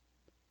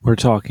 We're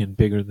talking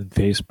bigger than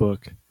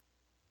Facebook.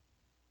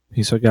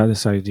 He's got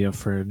this idea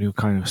for a new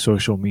kind of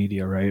social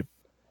media, right?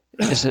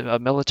 Is it a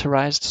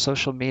militarized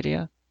social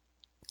media?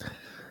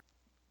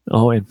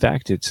 Oh, in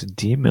fact, it's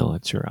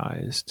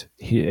demilitarized.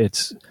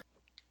 It's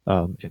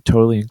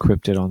totally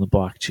encrypted on the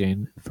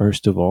blockchain,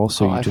 first of all.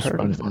 So I've heard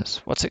of this.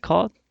 What's it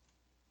called?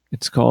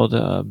 It's called,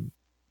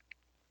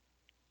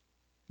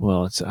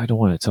 well, I don't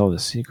want to tell the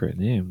secret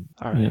name.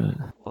 All right. Yeah.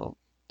 Well,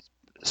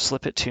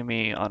 slip it to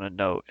me on a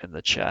note in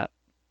the chat.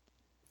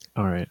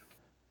 All right.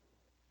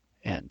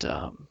 And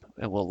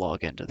we'll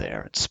log into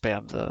there and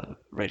spam the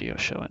radio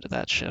show into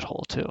that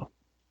shithole too.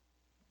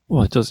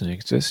 Well, it doesn't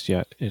exist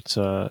yet. It's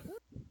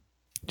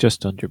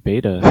just under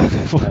beta.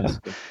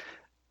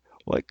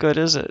 What good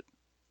is it?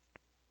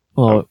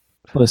 Well,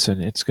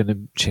 listen, it's going to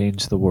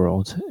change the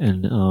world,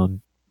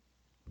 and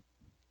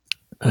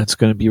it's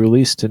going to be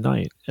released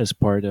tonight as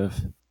part of.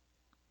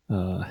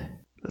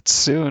 That's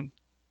soon.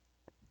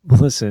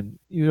 Listen,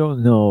 you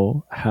don't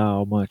know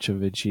how much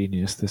of a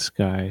genius this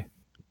guy,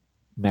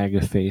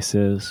 MAGA-face,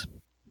 is.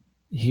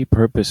 He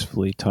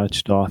purposefully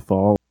touched off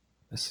all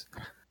this,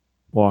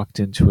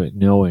 walked into it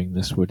knowing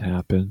this would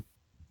happen.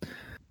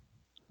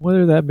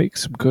 Whether that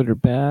makes him good or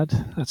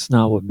bad, that's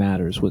not what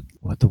matters. What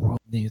the world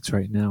needs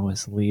right now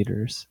is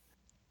leaders.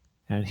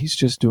 And he's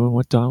just doing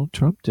what Donald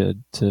Trump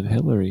did to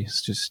Hillary.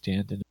 He's just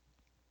standing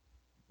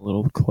a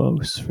little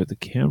close for the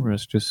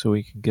cameras just so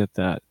he can get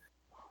that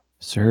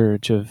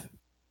surge of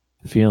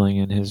feeling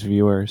in his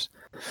viewers.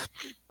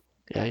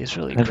 Yeah, he's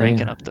really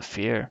cranking up the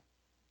fear.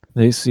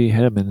 They see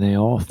him and they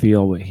all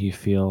feel what he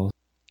feels.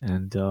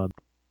 And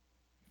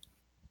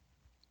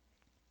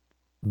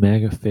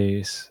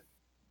MAGA-face,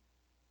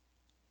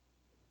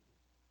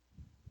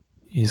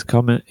 he's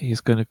going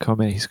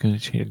to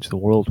change the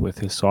world with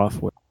his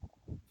software.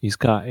 He's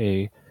got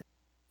a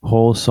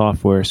whole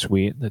software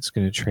suite that's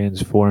going to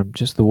transform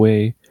just the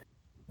way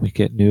we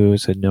get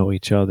news and know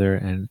each other,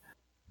 and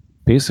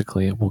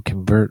basically it will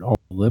convert all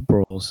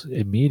liberals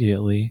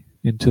immediately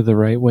into the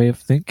right way of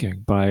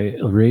thinking by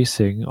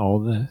erasing all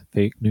the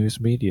fake news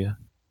media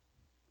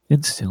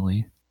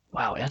instantly.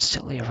 Wow,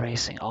 instantly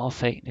erasing all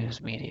fake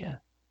news media.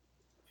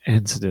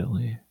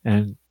 Instantly.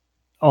 And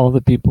all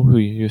the people who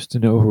you used to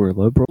know who were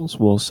liberals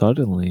will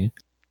suddenly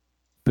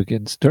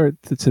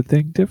start to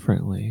think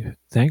differently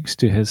thanks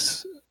to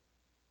his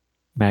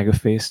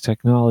MAGA-face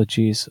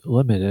Technologies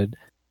Limited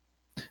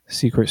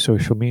secret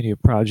social media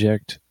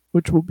project,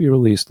 which will be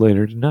released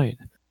later tonight.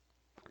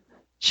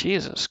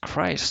 Jesus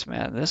Christ,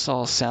 man. This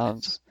all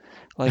sounds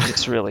like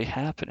it's really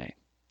happening.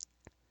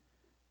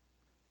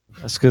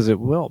 That's because it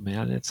will,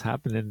 man. It's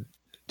happening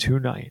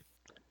tonight.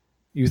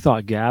 You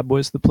thought Gab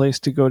was the place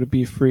to go to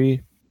be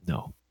free?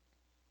 No.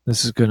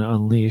 This is going to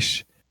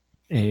unleash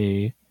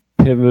a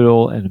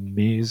pivotal and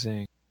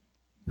amazing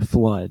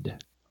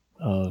flood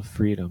of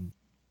freedom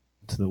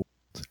to the world.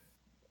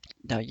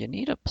 Now you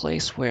need a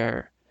place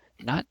where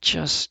not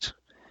just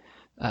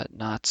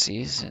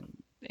Nazis and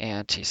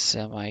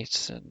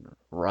anti-Semites and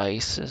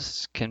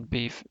racists can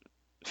be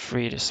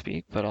free to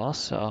speak, but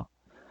also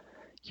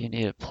you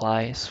need a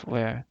place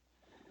where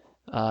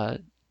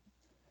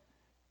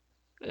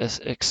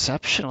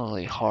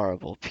exceptionally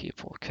horrible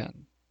people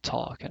can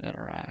talk and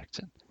interact.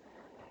 And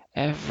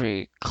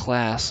every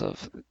class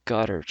of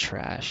gutter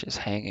trash is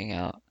hanging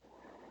out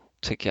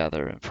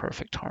together in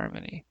perfect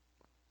harmony.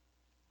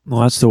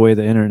 Well, that's the way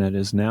the internet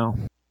is now.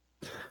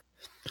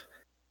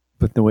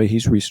 But the way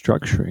he's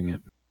restructuring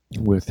it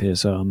with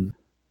his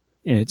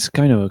it's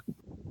kind of a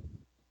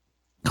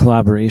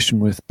collaboration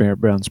with Bear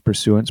Brown's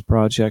Pursuance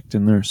Project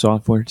and their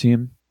software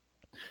team.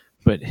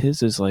 But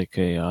his is like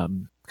a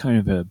kind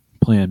of a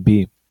plan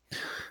B.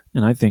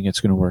 And I think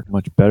it's going to work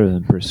much better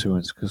than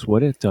Pursuance, because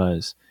what it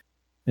does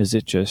is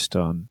it just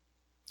kind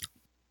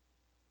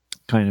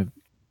of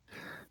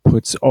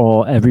puts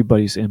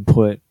everybody's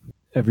input,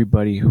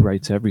 everybody who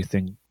writes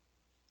everything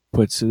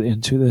puts it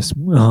into this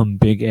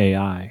big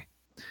AI.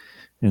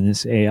 And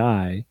this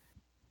AI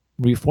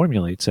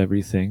reformulates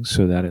everything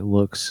so that it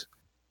looks,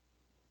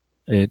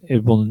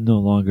 it will no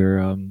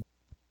longer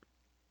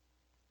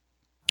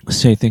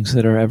say things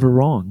that are ever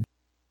wrong.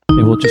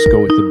 It will just go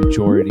with the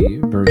majority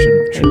version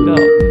of truth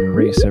and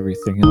erase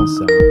everything else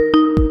out.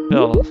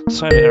 Bill,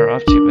 sorry to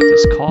interrupt you, but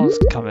this call is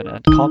coming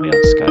in. Call me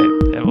on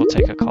Skype and we'll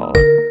take a call.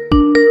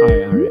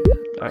 Alright.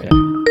 Okay.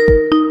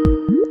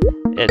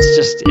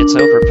 It's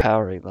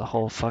overpowering, the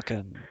whole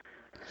fucking...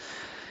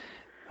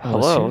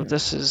 Hello,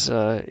 this is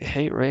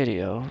Hate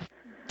Radio.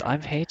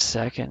 I'm Hate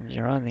Second.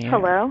 You're on the air.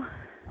 Hello?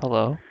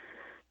 Hello?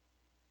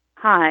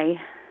 Hi.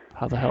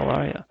 How the hell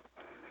are you?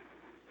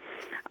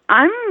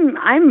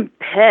 I'm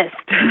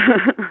pissed.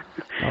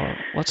 Oh,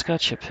 what's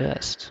got you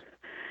pissed?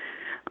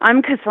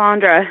 I'm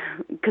Cassandra.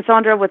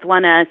 Cassandra with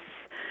one S.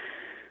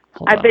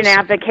 I've been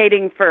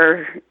advocating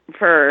for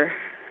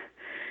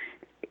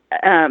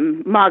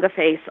MAGA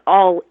face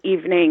all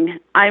evening.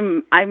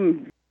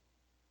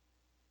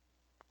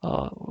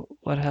 Oh,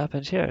 what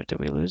happened here? Did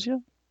we lose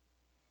you?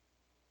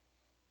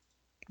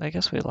 I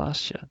guess we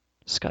lost you.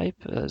 Skype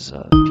is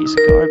a piece of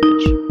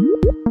garbage.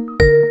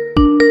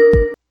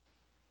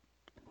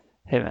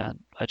 Hey man,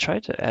 I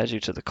tried to add you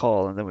to the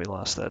call and then we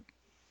lost that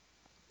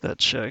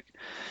chick.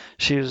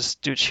 She was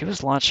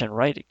launching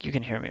right, you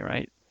can hear me,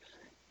 right?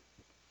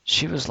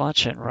 She was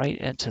launching right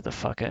into the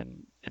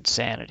fucking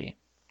insanity.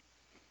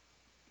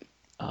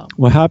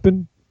 What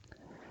happened?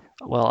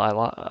 Well,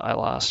 I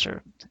lost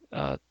her.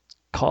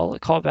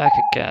 Call back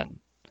again,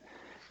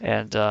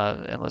 and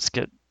let's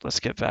get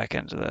back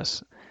into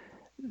this.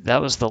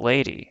 That was the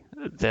lady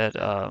that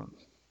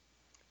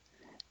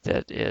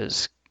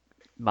is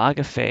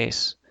MAGA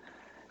face,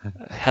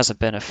 has a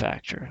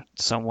benefactor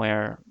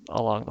somewhere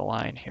along the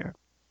line here,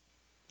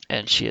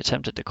 and she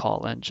attempted to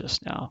call in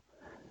just now,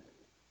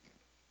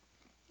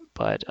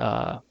 but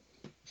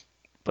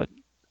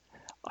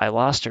I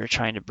lost her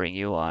trying to bring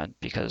you on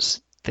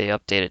because they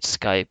updated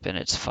Skype and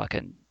it's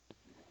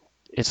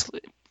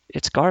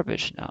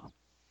garbage now.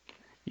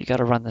 You got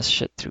to run this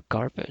shit through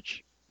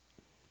garbage.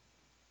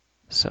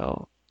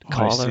 So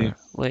caller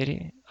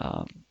lady,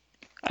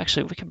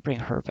 actually we can bring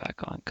her back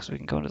on because we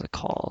can go into the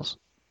calls.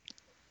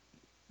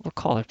 We'll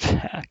call her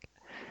back.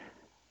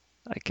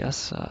 I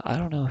guess I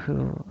don't know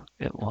who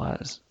it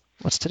was.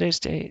 What's today's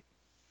date?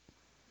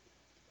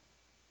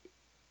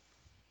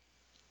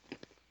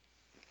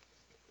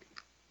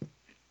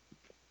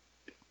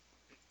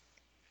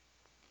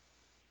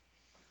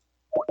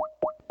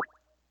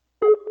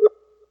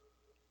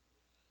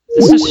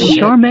 This is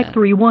shit, Charmec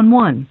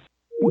 311.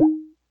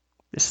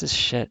 This is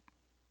shit.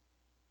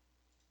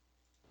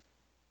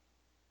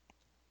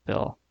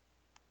 Bill.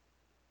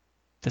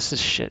 This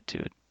is shit,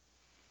 dude.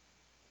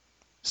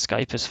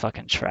 Skype is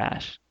fucking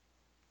trash.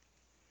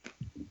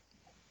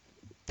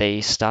 They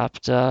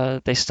stopped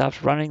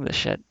running the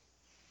shit.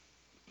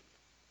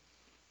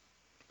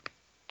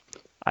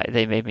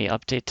 They made me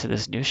update to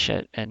this new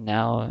shit and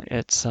now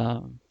it's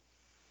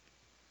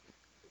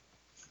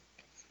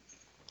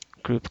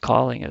group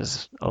calling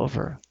is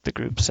over. The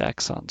group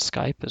sex on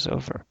Skype is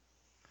over.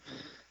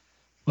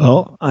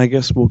 Well, I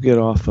guess we'll get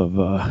off of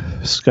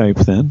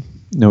Skype then.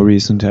 No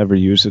reason to ever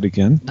use it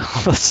again.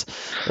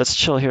 Let's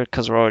chill here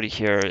because we're already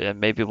here, and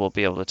maybe we'll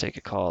be able to take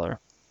a caller.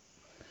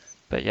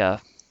 But yeah.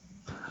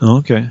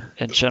 Okay.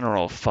 In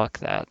general, fuck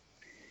that.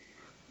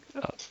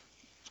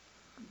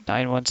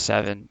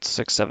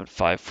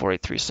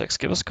 917-675-4836.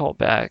 Give us a call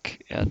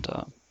back, and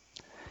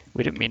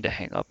we didn't mean to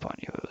hang up on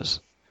you. It was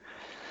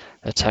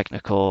a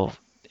technical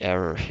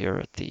error here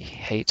at the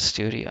Hate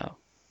Studio.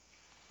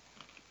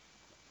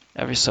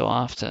 Every so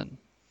often,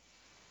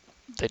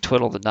 they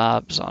twiddle the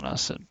knobs on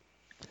us, and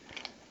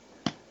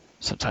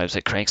sometimes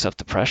it cranks up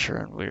the pressure,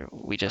 and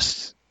we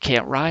just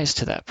can't rise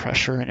to that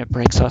pressure, and it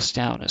breaks us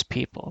down as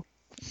people.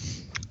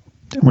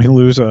 We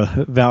lose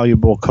a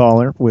valuable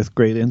caller with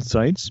great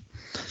insights.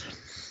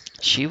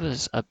 She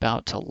was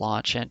about to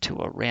launch into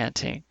a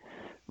ranting,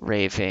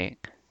 raving,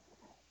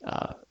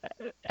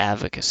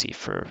 advocacy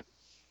for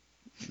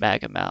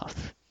MAGA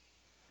Mouth.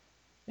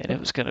 And it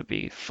was going to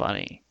be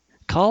funny.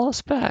 Call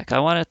us back. I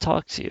want to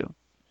talk to you.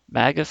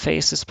 MAGA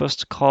Face is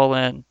supposed to call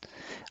in.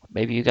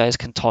 Maybe you guys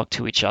can talk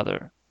to each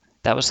other.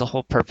 That was the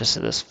whole purpose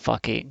of this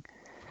fucking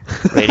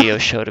radio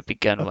show to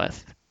begin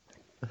with.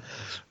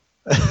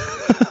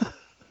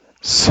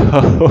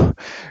 So,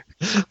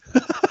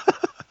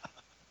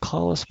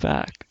 call us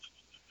back.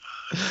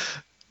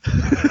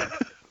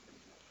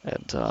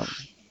 And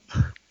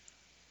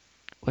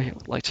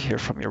we'd like to hear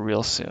from you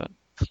real soon.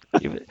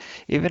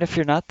 Even if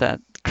you're not that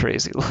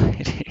crazy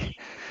lady,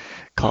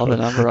 call the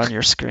number on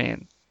your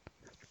screen.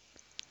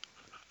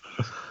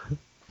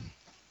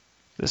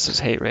 This is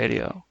Hate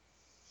Radio.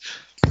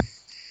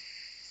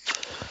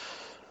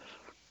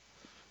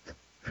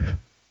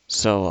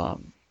 So,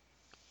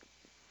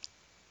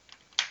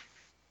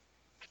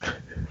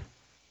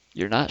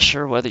 you're not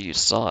sure whether you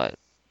saw it,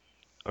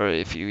 or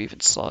if you even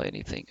saw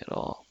anything at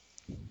all.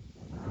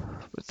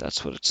 But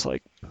that's what it's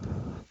like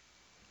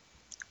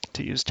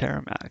to use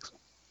Terramax.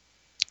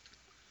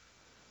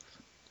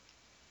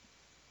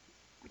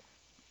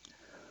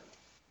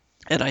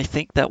 And I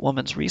think that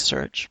woman's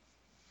research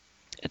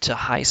into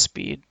high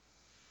speed,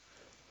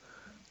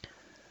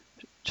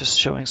 just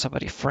showing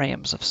somebody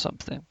frames of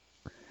something,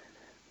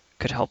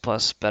 could help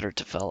us better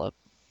develop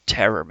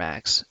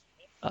Terramax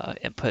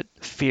and put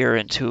fear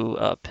into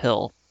a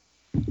pill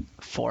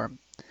form.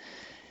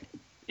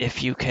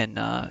 If you can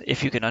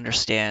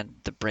understand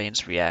the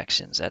brain's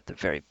reactions at the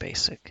very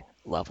basic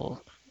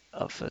level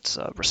of its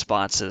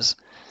responses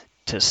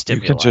to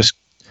stimuli.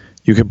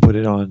 You can put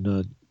it on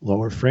a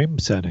lower frame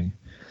setting.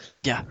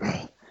 Yeah,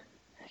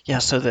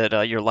 so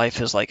that your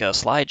life is like a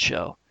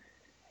slideshow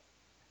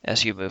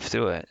as you move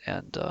through it,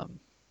 and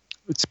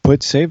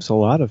it saves a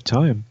lot of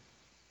time.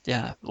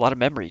 Yeah, a lot of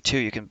memory too.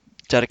 You can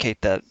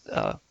dedicate that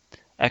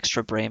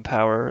extra brain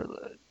power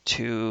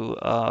to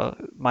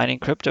mining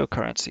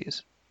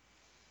cryptocurrencies.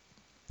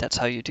 That's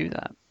how you do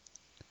that.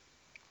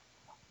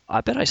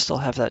 I bet I still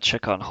have that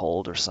chick on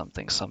hold or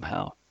something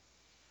somehow.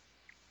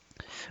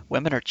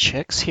 Women are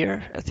chicks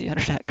here at the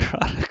Internet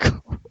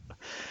Chronicle.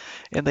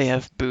 And they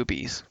have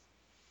boobies.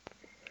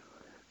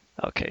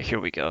 Okay, here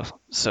we go.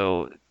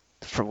 So,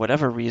 for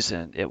whatever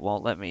reason, it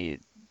won't let me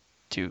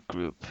do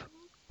group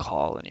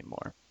call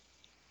anymore.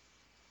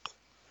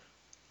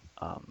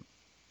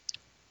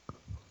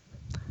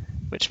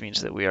 Which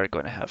means that we are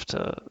going to have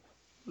to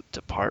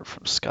depart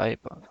from Skype.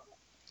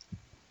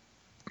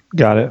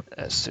 Got it.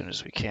 As soon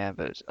as we can,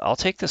 but I'll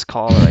take this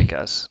caller, I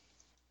guess.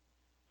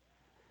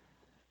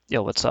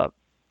 Yo, what's up?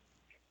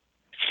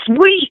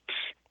 Sweet.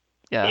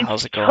 Yeah, it's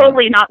how's it going?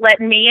 Totally not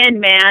letting me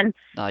in, man.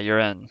 No, you're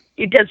in.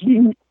 It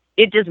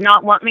does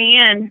not want me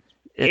in.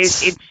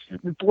 It's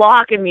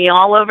blocking me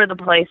all over the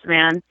place,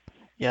 man.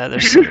 Yeah,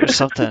 there's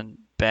something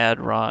bad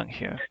wrong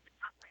here.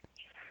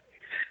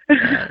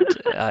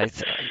 And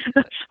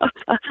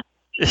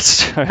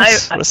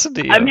listen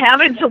to you. I'm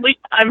having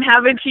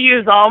to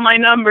use all my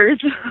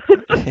numbers.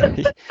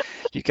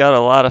 You got a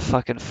lot of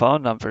fucking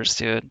phone numbers,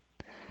 dude.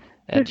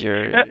 And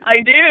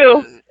I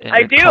do.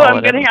 I'm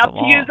gonna have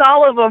to use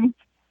all of them.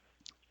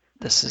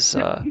 This is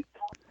a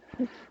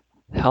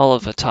hell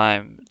of a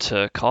time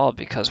to call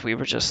because we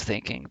were just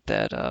thinking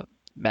that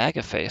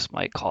MAGA Face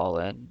might call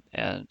in,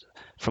 and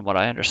from what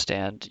I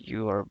understand,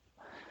 you are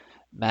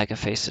MAGA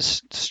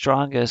Face's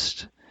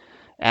strongest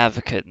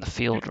advocate in the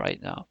field right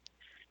now.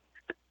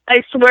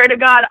 I swear to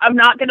God, I'm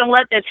not going to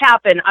let this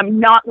happen. I'm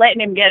not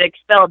letting him get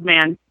expelled,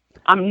 man.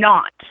 I'm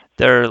not.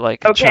 They're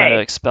trying to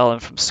expel him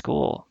from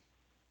school.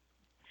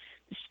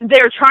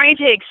 They're trying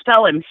to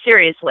expel him,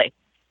 seriously.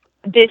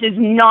 This is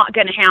not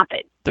going to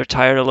happen. They're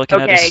tired of looking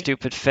at his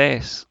stupid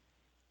face.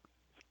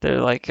 They're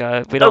like,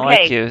 we don't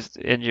like you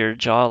in your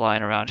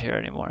jawline around here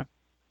anymore.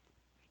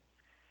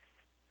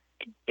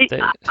 Isn't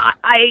that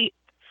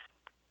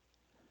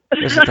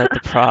the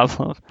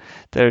problem?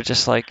 They're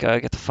just like,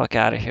 get the fuck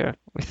out of here.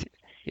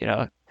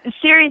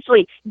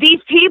 Seriously,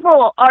 these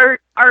people are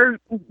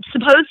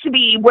supposed to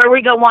be where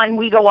we go one,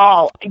 we go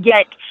all,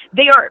 yet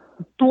they are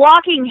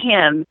blocking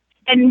him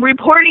and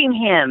reporting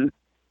him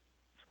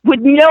with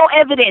no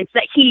evidence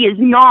that he is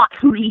not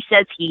who he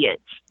says he is.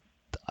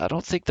 I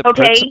don't think the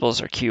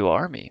principals are Q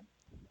Army.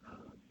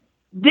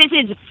 This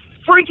is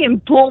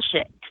freaking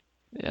bullshit.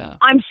 Yeah.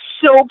 I'm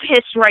so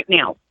pissed right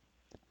now.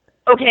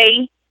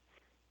 Okay?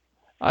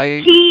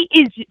 He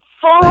is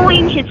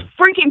following his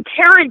freaking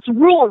parents'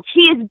 rules.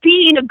 He is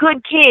being a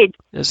good kid.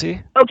 Is he?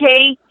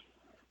 Okay?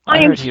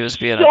 I heard he was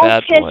being a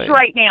bad boy. I'm so pissed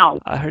right now.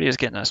 I heard he was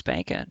getting a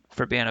spanking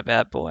for being a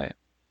bad boy.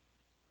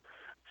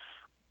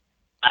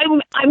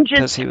 I'm just...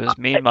 Because he was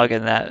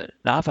mean-mugging that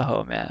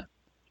Navajo man.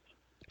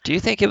 Do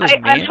you think it was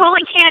mean? I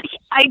totally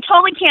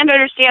can't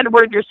understand a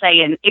word you're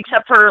saying,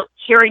 except for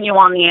hearing you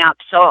on the app,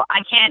 so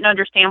I can't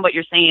understand what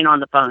you're saying on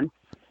the phone.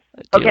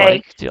 Do you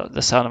like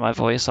the sound of my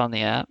voice on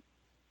the app?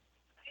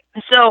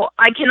 So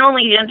I can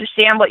only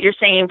understand what you're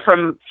saying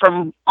from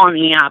on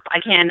the app. I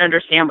can't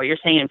understand what you're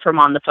saying from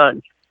on the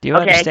phone. Do you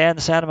understand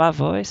the sound of my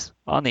voice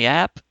on the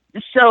app?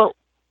 So,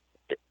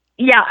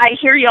 Yeah, I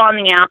hear you on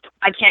the app.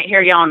 I can't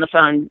hear you on the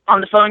phone.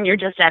 On the phone, you're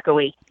just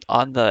echoey.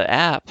 On the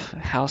app,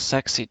 how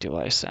sexy do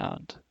I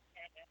sound?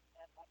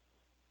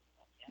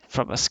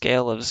 From a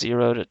scale of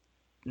 0 to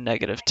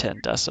negative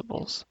 10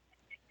 decibels.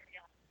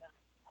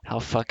 How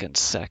fucking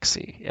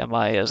sexy am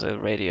I as a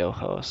radio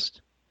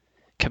host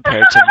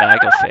compared to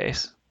MAGA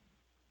Face?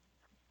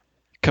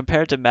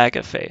 Compared to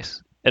MAGA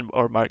Face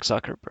or Mark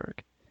Zuckerberg,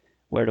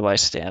 where do I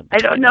stand? I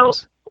don't know.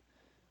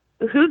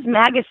 Who's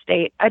MAGA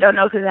State? I don't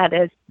know who that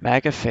is.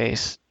 MAGA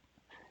Face.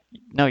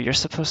 No, you're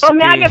supposed to be...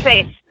 MAGA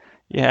Face.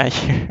 Yeah,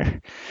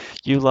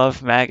 you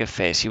love MAGA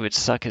Face. You would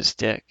suck his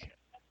dick.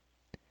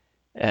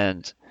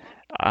 And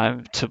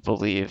I'm to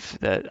believe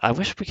that... I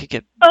wish we could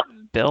get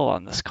Bill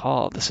on this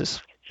call.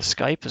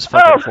 Skype is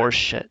fucking horse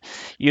shit.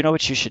 You know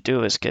what you should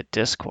do is get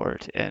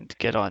Discord and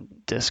get on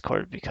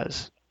Discord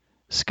because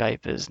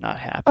Skype is not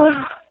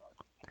happening.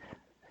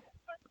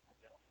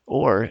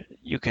 Or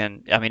you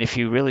can, I mean, if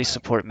you really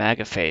support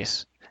MAGA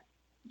Face,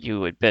 you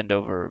would bend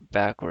over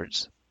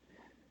backwards.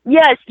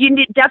 Yes,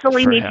 you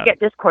definitely need to get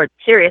Discord,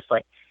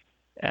 seriously.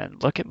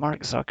 And look at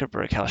Mark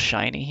Zuckerberg, how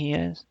shiny he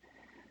is.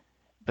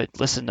 But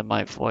listen to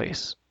my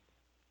voice.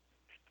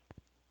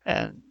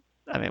 And,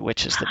 I mean,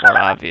 which is the more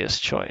obvious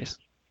choice?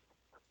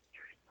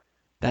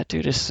 That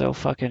dude is so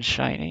fucking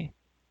shiny.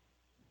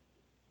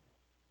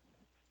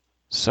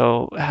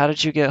 So, how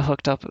did you get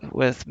hooked up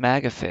with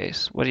MAGA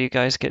Face? What are you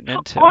guys getting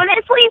into?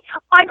 Honestly,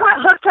 I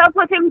got hooked up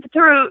with him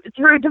through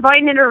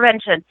divine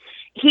intervention.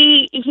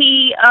 He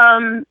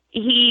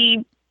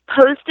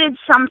posted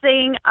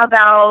something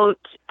about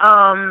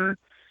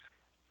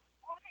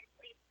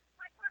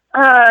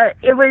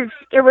it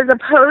was a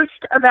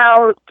post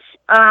about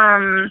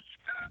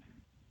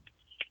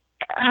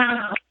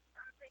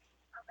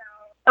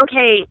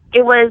okay,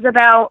 it was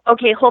about,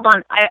 okay, hold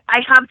on. I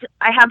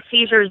have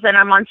seizures and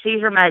I'm on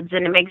seizure meds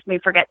and it makes me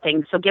forget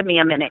things. So give me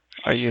a minute.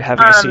 Are you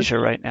having a seizure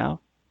right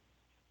now?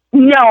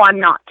 No, I'm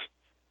not.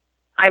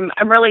 I'm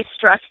really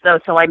stressed though,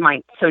 so I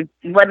might. So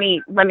let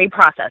me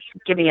process.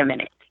 Give me a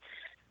minute.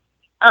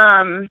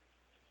 Do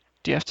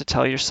you have to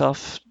tell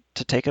yourself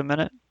to take a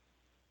minute?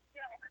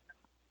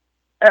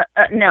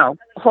 No.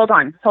 Hold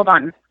on.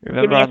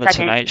 Remember on the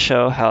Tonight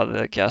Show how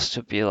the guest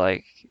would be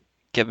like,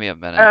 "Give me a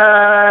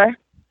minute."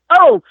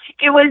 Oh,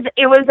 it was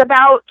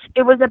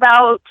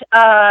about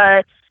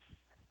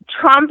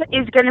Trump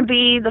is going to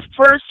be the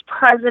first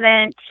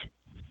president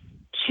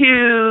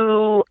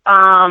to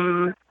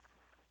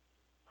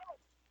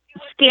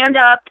stand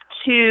up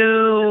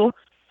to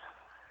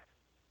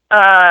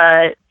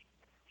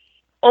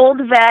old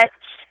vets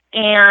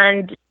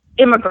and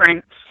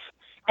immigrants.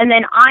 And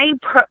then I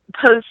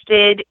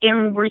posted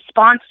in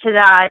response to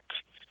that,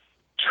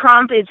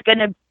 Trump is going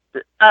to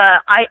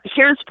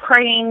here's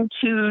praying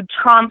to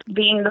Trump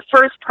being the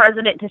first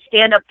president to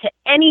stand up to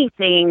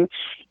anything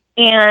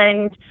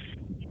and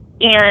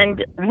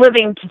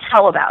living to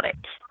tell about it.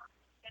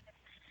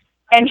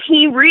 And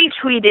he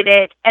retweeted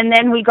it, and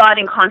then we got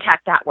in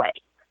contact that way.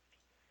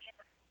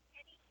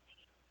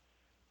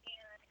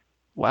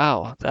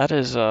 Wow, that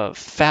is a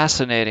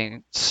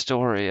fascinating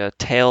story, a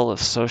tale of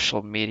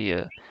social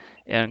media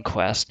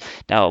inquest.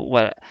 Now,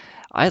 what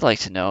I'd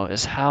like to know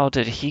is how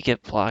did he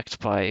get blocked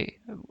by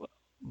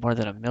more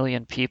than 1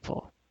 million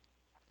people?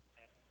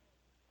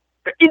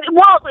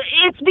 Well,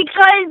 it's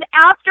because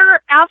after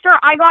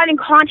I got in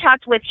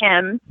contact with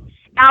him,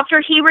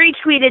 after he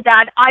retweeted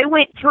that, I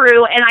went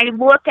through and I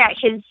looked at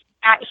his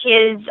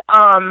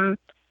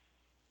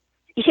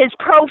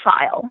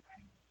profile,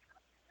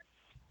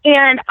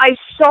 and I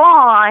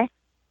saw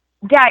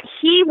that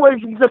he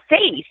was the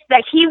face,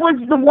 that he was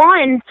the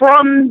one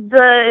from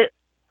the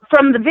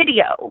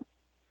video.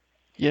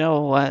 You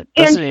know what?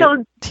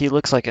 He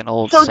looks like an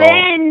old soul.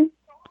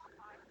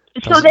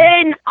 So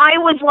then I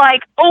was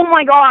like, oh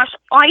my gosh,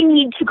 I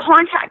need to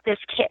contact this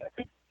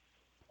kid.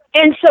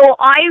 And so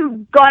I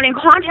got in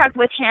contact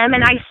with him,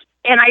 and I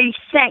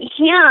sent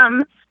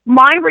him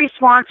my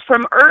response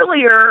from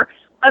earlier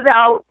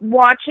about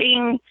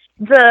watching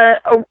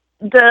the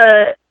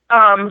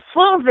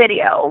full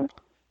video.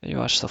 You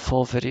watched the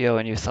full video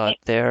and you thought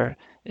there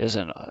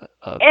isn't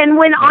and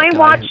when I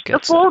watched the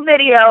full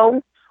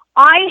video,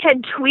 I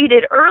had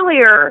tweeted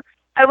earlier,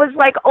 I was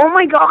like, oh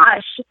my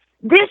gosh,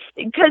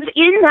 because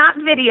in that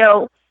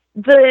video,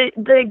 the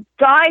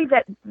guy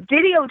that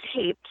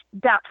videotaped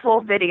that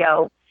full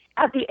video,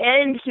 at the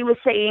end he was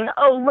saying,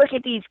 oh, look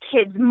at these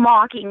kids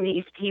mocking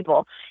these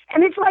people.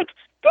 And it's like,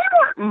 they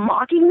weren't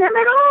mocking them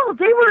at all.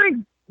 They were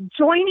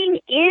joining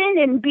in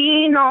and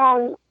being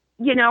all,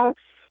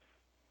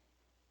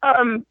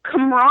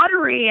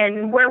 camaraderie,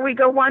 and where we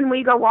go one,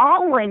 we go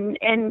all, and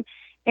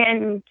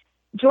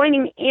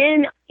joining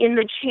in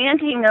the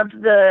chanting of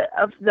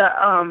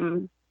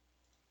the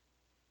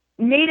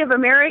Native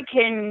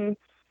American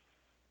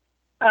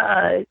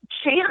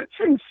chants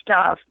and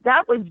stuff.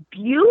 That was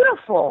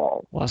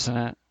beautiful. Wasn't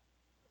it?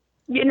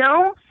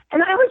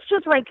 And I was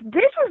just like,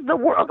 this is the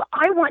world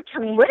I want to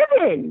live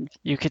in.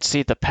 You could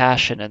see the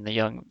passion in the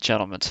young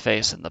gentleman's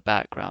face in the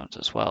background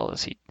as well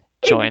as he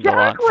joined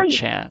along for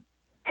chant.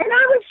 And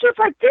I was was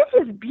like, this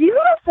is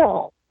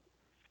beautiful.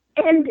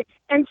 And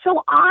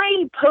so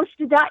I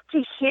posted that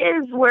to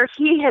his, where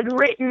he had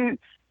written,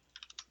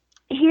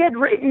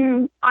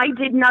 I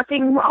did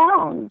nothing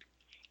wrong.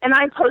 And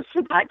I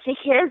posted that to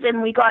his,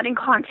 and we got in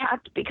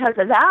contact because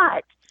of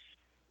that.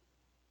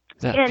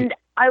 And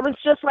I was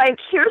just like,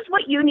 here's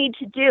what you need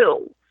to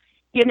do.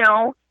 You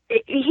know,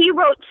 he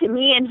wrote to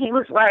me and he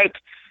was like,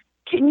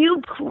 can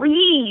you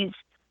please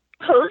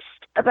post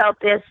about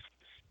this,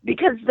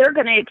 because they're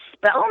going to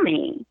expel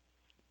me.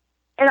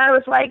 And I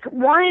was like,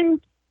 one,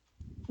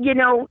 you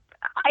know,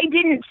 I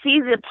didn't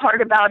see the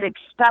part about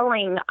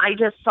expelling. I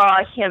just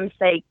saw him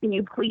say, can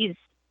you please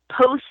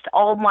post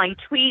all my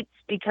tweets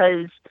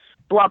because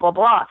blah, blah,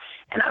 blah.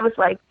 And I was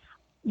like,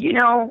 you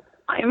know,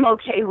 I'm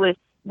okay with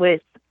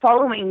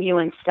following you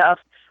and stuff,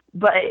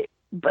 but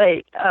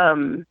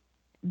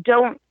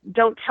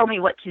don't tell me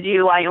what to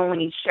do. I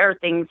only share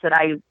things that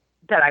I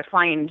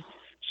find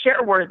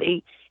share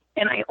worthy,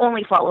 and I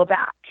only follow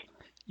back.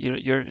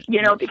 You're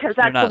because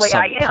that's the way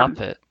I am.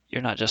 Puppet.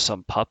 You're not just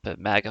some puppet,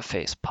 MAGA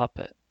face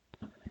puppet.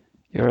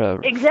 You're a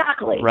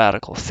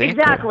radical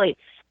thinker. Exactly.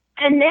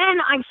 And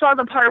then I saw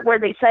the part where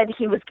they said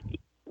he was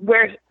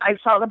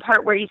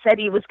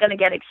going to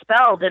get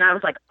expelled, and I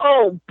was like,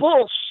 oh,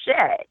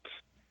 bullshit.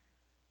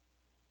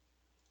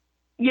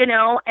 You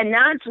know, and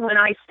that's when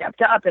I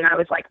stepped up and I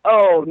was like,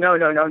 oh,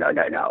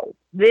 no.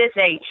 This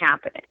ain't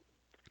happening.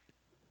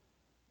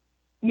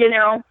 You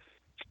know?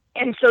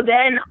 And so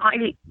then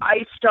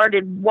I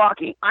started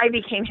walking. I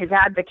became his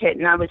advocate,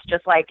 and I was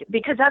just like,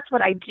 because that's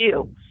what I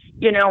do.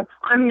 You know,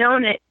 I'm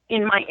known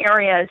in my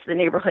area as the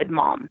neighborhood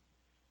mom.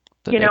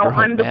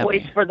 I'm the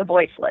voice for the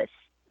voiceless.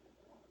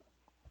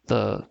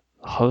 The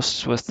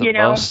hosts with the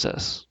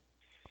mostest.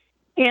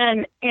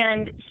 And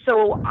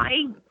so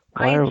I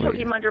took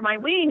him under my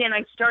wing, and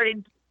I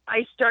started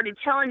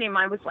telling him,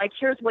 I was like,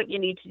 here's what you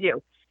need to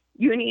do.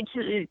 You need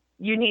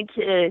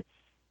to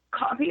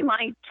copy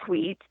my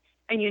tweet,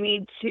 and you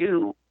need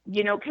to,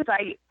 because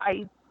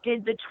I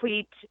did the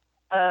tweet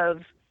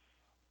of,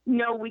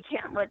 no, we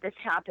can't let this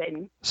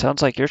happen.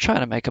 Sounds like you're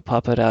trying to make a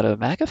puppet out of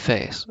MAGA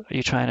face. Are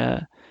you trying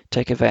to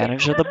take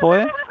advantage of the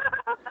boy?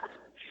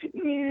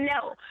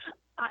 No,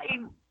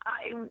 I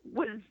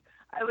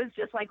was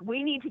just like,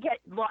 we need to get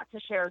lots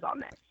of shares on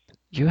this.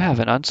 You have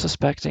an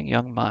unsuspecting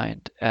young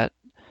mind at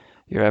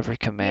your every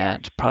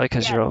command, probably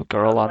because you're a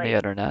girl on the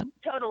internet.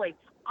 Totally.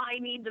 I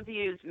need the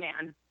views,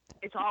 man.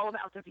 It's all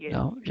about the views.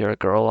 No, you're a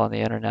girl on the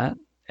internet,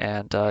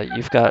 and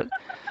you've got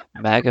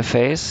MAGA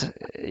face.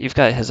 You've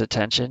got his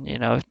attention.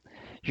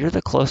 You're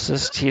the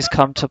closest he's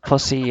come to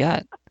pussy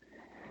yet,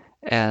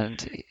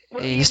 and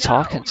he's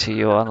talking to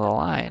you on the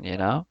line.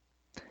 And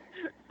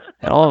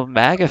old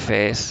MAGA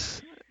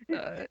face.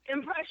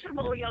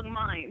 Impressionable young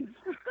minds.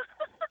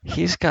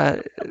 He's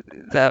got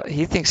that.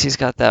 He thinks he's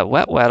got that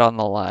wet on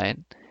the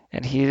line,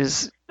 and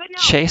he's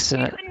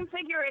chasing it. I couldn't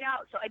figure it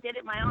out, so I did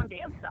it my own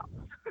damn self.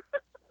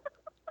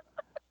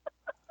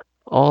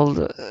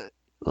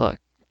 Look.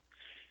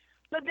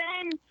 But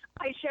then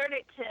I shared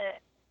it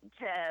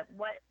to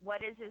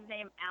what is his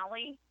name,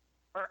 Ali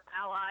or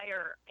Ally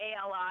or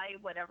ALI,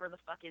 whatever the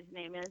fuck his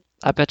name is.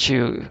 I bet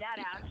you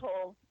that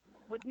asshole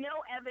with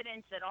no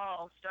evidence at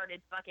all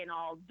started fucking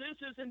all, this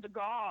isn't the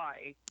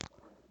guy.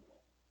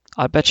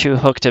 I bet you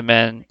hooked him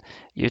in.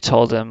 You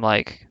told him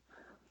like,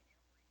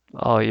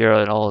 oh, you're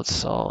an old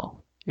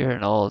soul. You're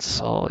an old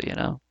soul,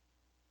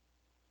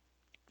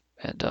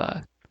 And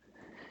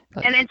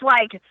and it's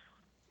like,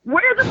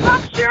 where the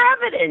fuck's your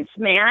evidence,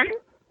 man?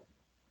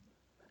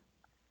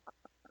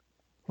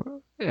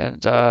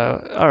 And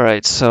all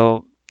right,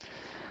 so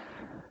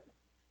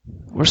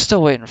we're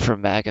still waiting for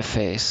MAGA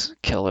face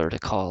killer to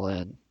call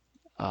in.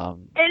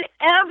 And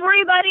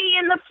everybody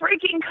in the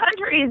freaking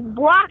country is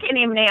blocking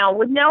him now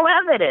with no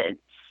evidence.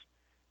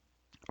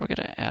 We're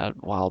gonna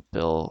add Wild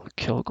Bill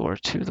Kilgore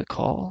to the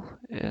call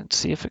and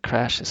see if it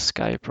crashes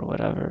Skype or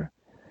whatever.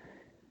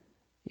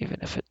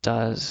 Even if it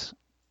does,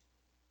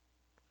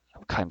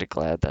 I'm kind of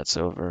glad that's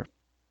over.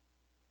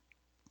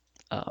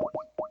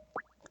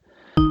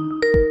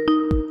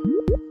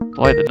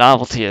 Boy, the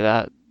novelty of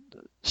that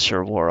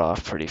sure wore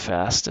off pretty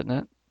fast, didn't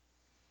it?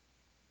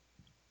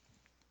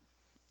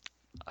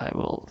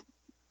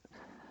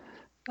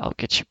 I'll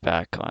get you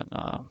back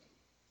on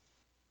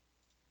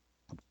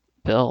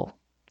Bill.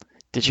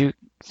 Did you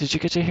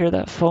get to hear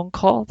that phone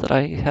call that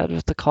I had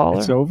with the caller?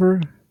 It's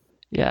over?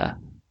 Yeah.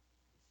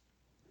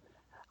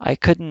 I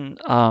couldn't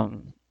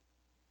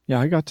Yeah,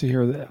 I got to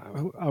hear that.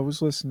 I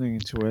was listening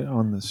to it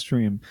on the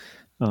stream.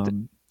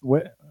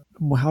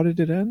 How did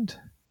it end?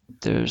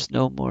 There's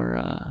no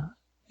more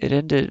it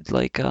ended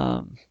like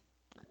I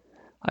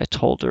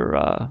told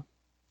her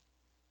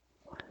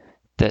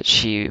that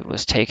she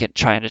was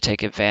trying to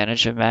take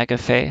advantage of MAGA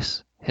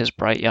face, his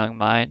bright young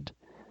mind,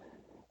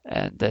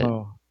 and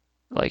that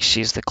like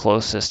she's the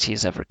closest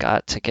he's ever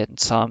got to getting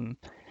some,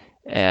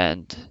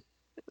 and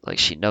like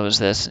she knows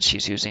this and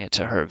she's using it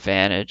to her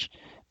advantage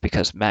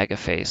because MAGA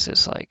face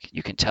is like,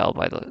 you can tell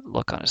by the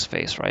look on his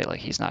face, right? Like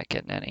he's not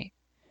getting any,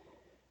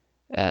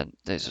 and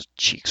his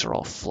cheeks are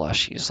all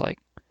flush. He's like,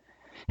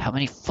 How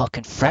many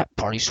fucking frat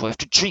parties do I have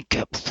to drink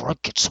at before I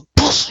get some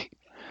pussy?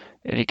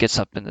 And he gets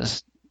up in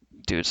this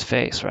dude's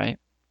face, right?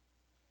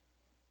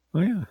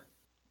 Oh yeah.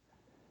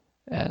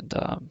 And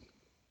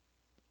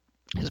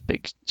his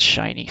big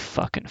shiny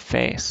fucking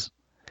face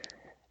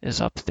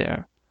is up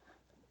there.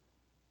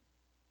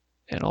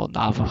 And old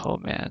Navajo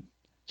man,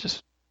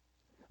 just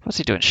what's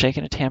he doing?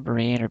 Shaking a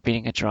tambourine or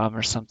beating a drum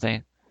or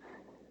something?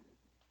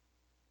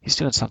 He's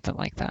doing something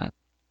like that.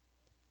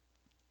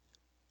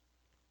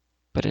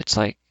 But it's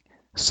like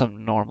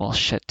some normal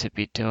shit to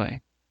be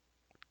doing.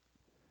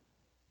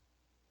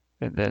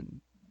 And then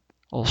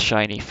old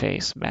shiny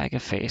face, MAGA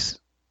face,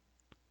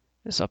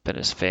 is up in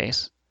his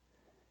face.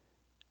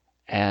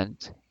 And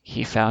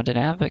he found an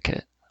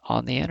advocate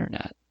on the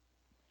internet.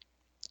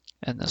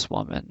 And this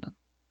woman,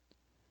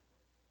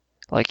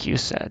 like you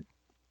said,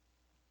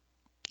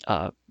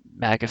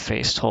 MAGA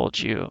face told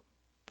you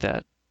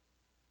that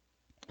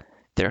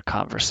their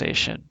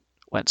conversation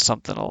went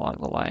something along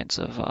the lines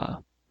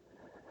of,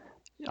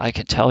 I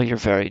can tell you're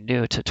very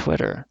new to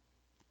Twitter,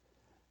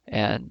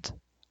 and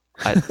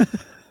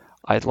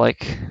I'd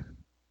like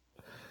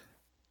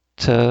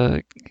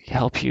to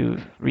help you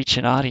reach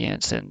an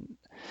audience. And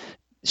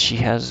she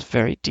has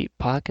very deep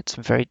pockets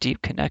and very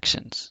deep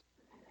connections.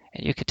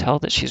 And you could tell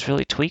that she's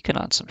really tweaking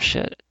on some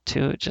shit,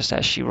 too, just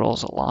as she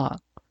rolls along.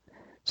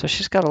 So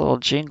she's got a little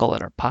jingle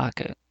in her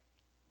pocket.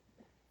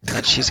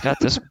 And she's got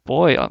this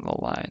boy on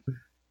the line.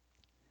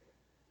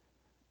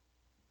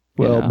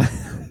 Well,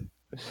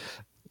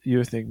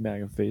 you think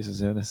MAGA face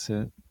is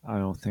innocent? I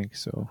don't think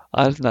so.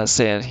 I'm not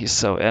saying he's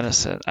so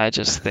innocent. I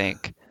just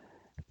think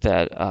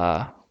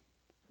that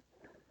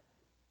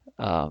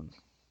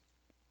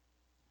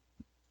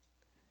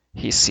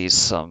he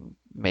sees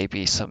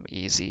maybe some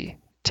easy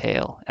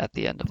tail at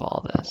the end of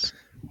all this.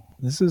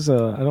 This is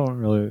I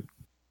don't know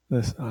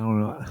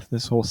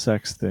this whole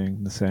sex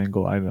thing, this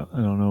angle. I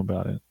don't know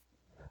about it.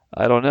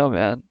 I don't know,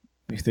 man.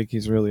 You think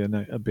he's really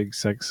a big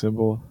sex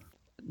symbol?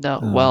 No,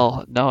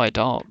 well, no, I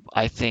don't.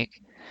 I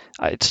think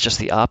it's just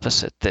the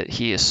opposite, that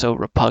he is so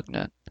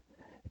repugnant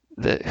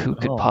that who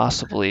could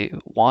possibly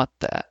want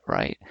that,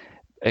 right?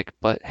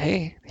 But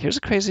hey, here's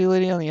a crazy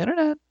lady on the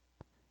internet.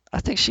 I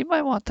think she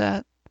might want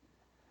that.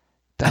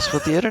 That's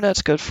what the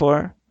internet's good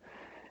for.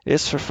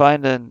 It's for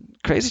finding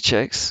crazy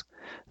chicks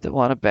that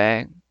want to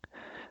bang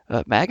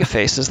MAGA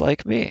faces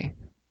like me.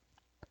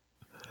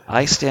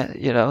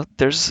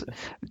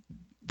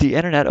 The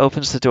internet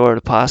opens the door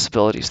to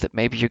possibilities that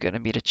maybe you're going to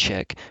meet a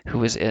chick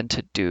who is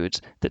into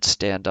dudes that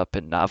stand up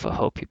in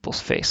Navajo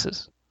people's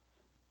faces.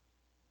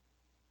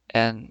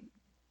 And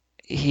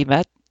he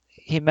met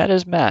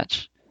his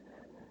match.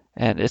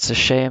 And it's a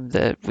shame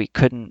that we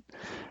couldn't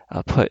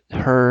put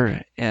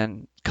her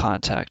in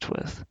contact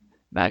with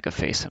MAGA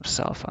face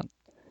himself on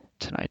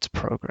tonight's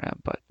program,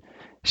 but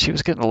she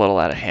was getting a little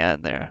out of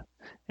hand there,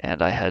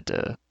 and I had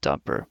to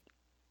dump her.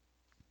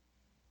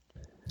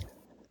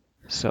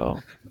 So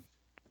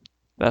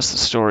that's the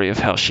story of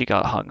how she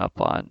got hung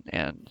up on,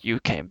 and you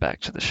came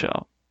back to the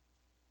show.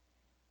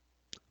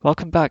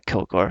 Welcome back,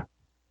 Kilgore.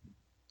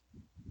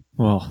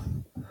 Well,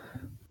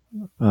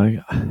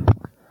 I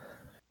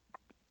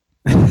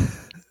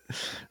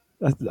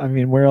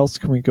mean, where else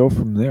can we go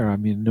from there? I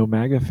mean, no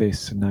MAGA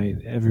face tonight.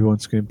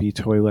 Everyone's going to be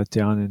totally let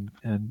down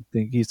and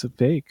think he's a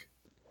fake.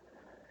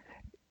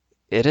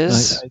 It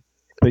is.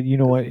 But you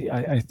know what?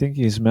 I think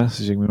he's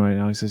messaging me right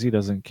now. He says he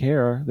doesn't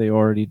care. They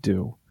already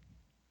do.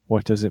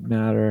 What does it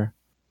matter?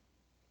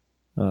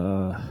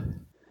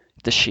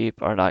 The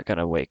sheep are not going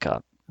to wake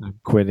up. I'm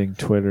quitting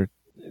Twitter.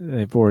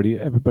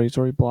 Everybody's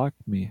already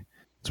blocked me.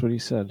 That's what he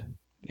said.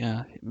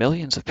 Yeah,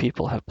 millions of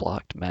people have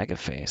blocked MAGA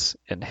face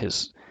in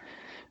his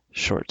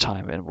short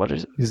time. And what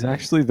is? He's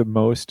actually the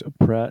most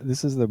oppressed.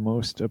 This is the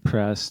most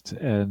oppressed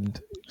and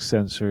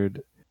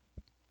censored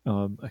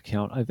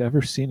account I've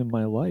ever seen in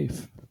my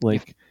life.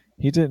 Like,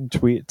 he didn't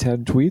tweet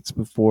 10 tweets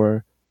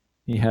before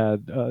he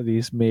had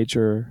these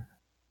major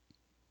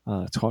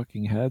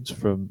talking heads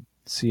from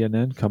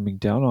CNN coming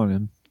down on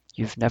him.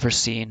 You've never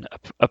seen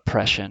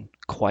oppression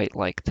quite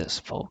like this,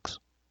 folks.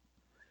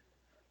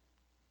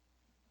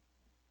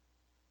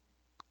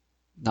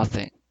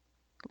 Nothing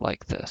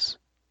like this.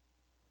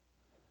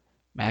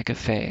 MAGA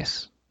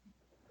face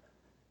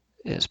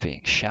is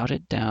being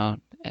shouted down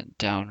and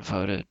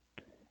downvoted,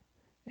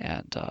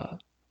 and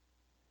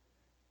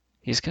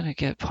he's going to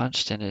get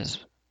punched in his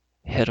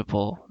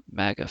hittable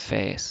MAGA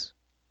face.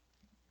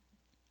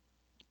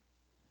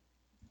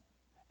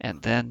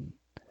 And then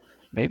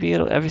maybe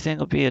everything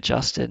will be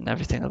adjusted and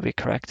everything will be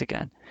correct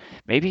again.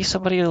 Maybe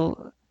somebody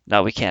will.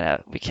 No, we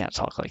can't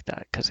talk like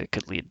that because it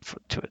could lead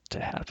to it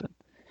to happen.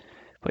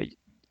 But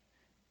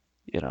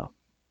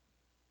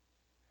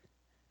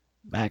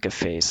MAGA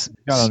face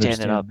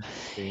standing up.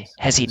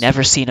 Has he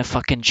never seen a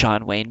fucking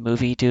John Wayne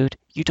movie, dude?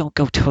 You don't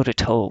go toe to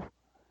toe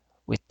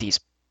with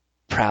these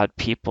proud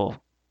people.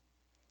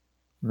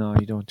 No,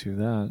 you don't do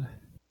that.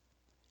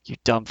 You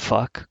dumb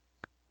fuck.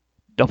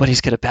 Nobody's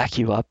gonna back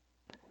you up.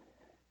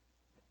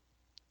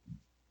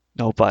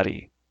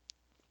 Nobody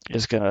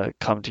is gonna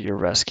come to your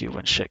rescue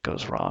when shit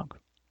goes wrong.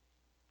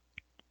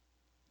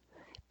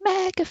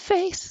 MAGA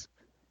face,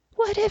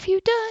 what have you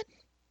done?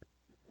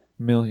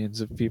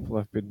 Millions of people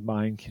have been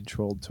mind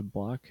controlled to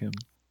block him.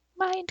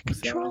 Mind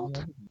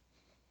controlled?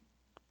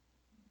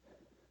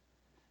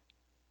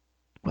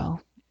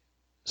 Well,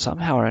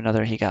 somehow or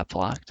another he got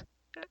blocked.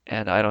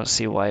 And I don't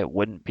see why it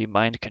wouldn't be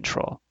mind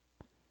control.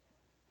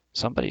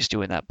 Somebody's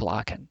doing that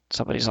blocking.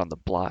 Somebody's on the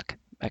block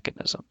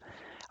mechanism.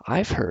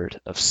 I've heard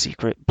of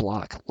secret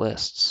block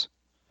lists.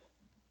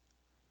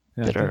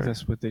 Yeah, I think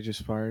that's what they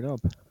just fired up.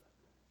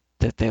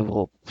 That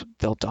they'll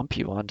dump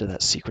you onto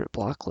that secret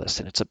block list,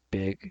 and it's a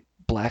big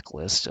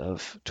blacklist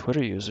of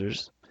Twitter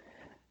users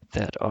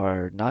that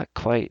are not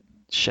quite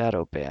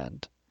shadow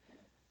banned,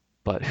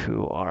 but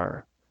who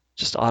are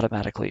just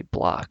automatically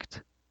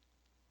blocked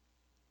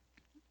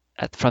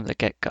from the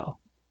get-go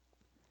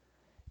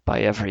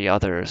by every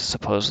other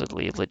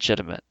supposedly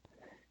legitimate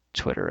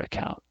Twitter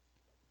account.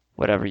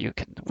 Whatever you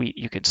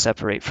can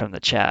separate from the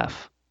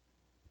chaff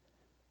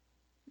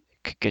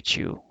could get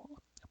you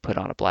put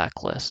on a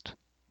blacklist.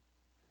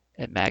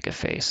 And MAGA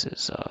face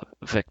is a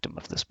victim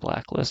of this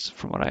blacklist,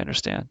 from what I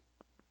understand.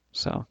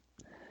 So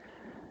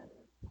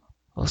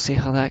we'll see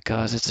how that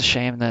goes. It's a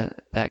shame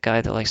that that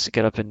guy that likes to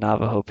get up in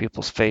Navajo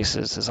people's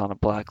faces is on a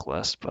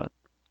blacklist, but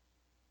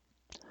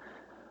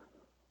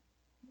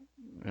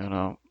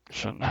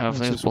shouldn't have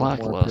these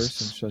blacklists.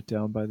 Person shut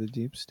down by the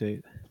deep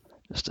state.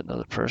 Just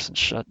another person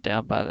shut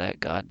down by that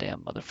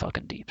goddamn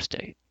motherfucking deep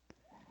state.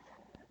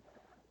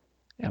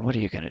 And what are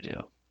you gonna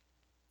do?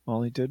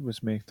 All he did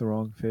was make the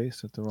wrong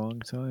face at the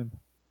wrong time.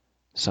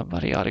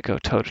 Somebody ought to go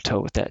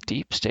toe-to-toe with that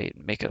deep state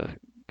and make a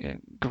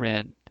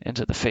grin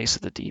into the face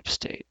of the deep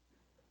state.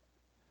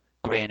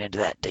 Grin into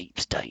that deep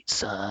state,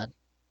 son.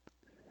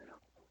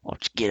 Why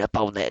don't you get up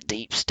on that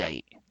deep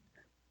state?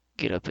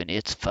 Get up in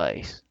its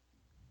face.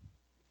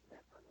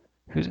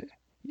 You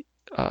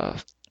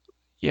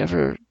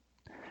ever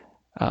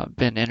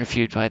been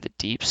interviewed by the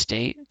deep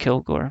state,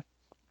 Kilgore?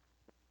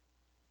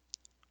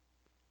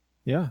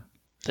 Yeah,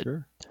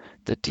 sure.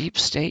 The deep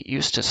state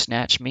used to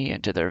snatch me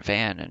into their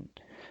van and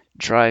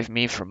drive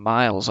me for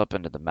miles up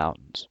into the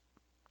mountains.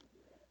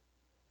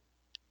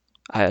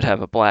 I'd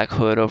have a black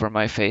hood over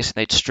my face and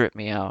they'd strip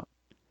me out.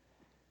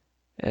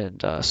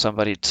 And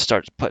somebody'd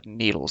start putting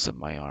needles in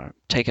my arm,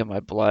 taking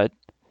my blood,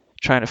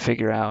 trying to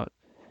figure out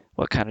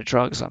what kind of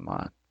drugs I'm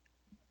on.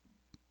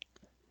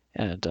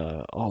 And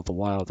all the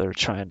while they're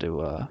trying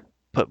to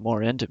put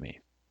more into me.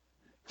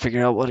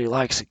 Figure out what he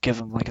likes and give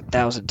him like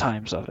 1,000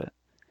 times of it.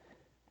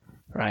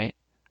 Right?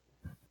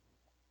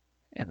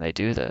 And they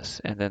do this,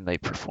 and then they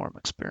perform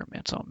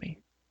experiments on me.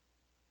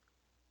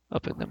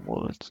 Up in them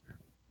woods.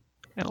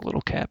 In a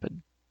little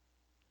cabin.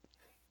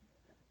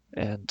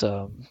 And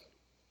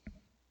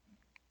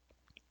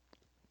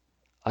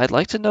I'd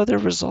like to know their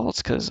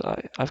results, because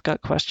I've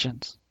got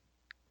questions.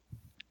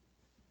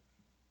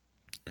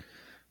 You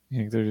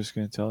think they're just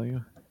going to tell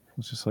you?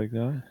 It's just like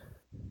that?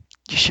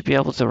 You should be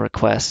able to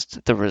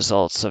request the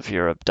results of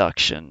your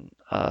abduction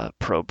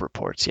probe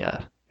reports,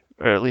 yeah.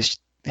 Or at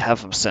least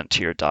have them sent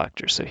to your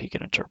doctor so he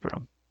can interpret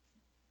them.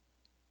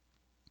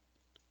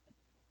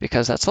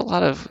 Because that's a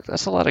lot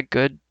of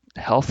good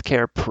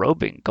healthcare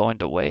probing going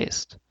to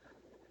waste.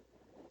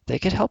 They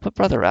could help a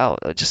brother out.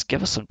 Just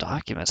give us some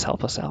documents.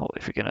 Help us out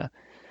if you're going to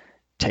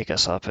take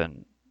us up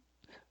and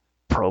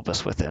probe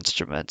us with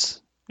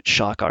instruments.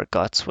 Shock our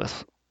guts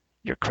with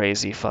your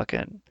crazy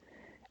fucking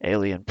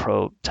alien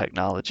probe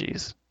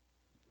technologies.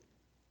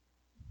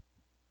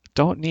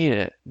 Don't need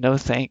it. No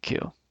thank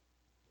you.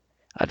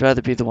 I'd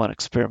rather be the one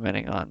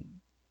experimenting on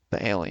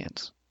the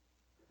aliens.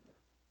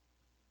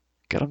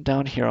 Get them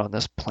down here on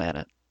this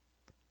planet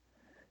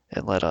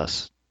and let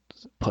us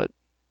put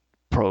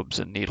probes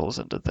and needles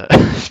into the...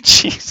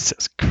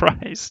 Jesus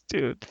Christ,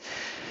 dude.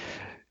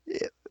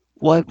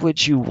 What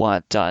would you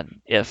want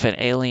done if an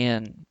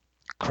alien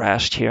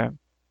crashed here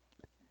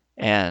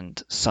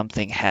and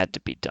something had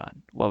to be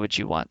done? What would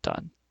you want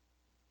done?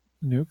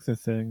 Nuke the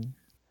thing.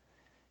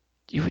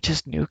 You would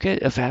just nuke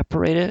it,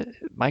 evaporate it,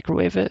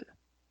 microwave it?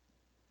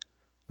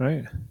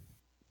 Right.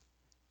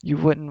 You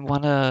wouldn't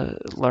want to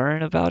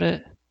learn about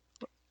it?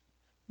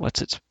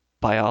 What's its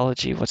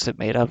biology? What's it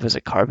made of? Is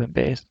it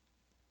carbon-based?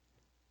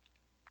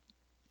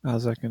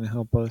 How's that going to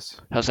help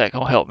us? How's that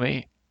going to help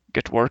me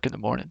get to work in the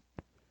morning?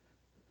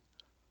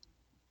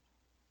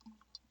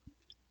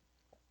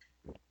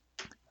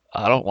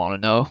 I don't want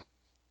to know.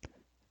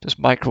 Just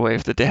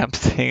microwave the damn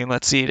thing and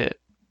let's eat it.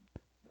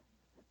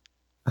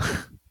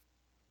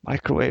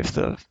 Microwave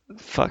the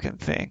fucking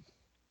thing.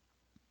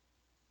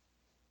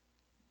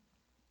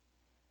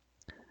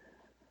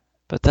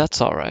 But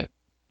that's all right,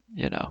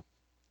 you know.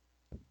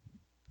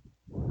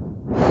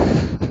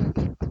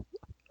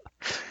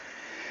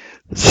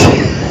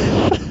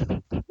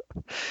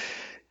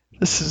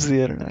 This is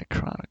the Internet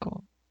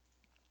Chronicle.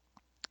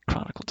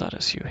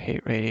 Chronicle.su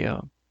Hate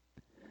Radio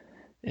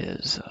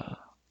is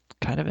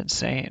kind of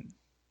insane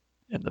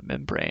in the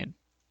membrane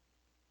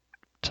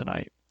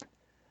tonight.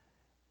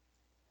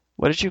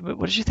 What did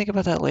you think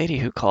about that lady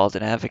who called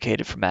and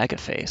advocated for MAGA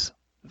face?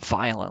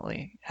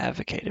 Violently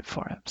advocated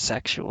for him,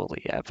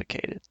 sexually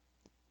advocated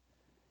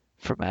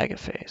for MAGA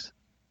face.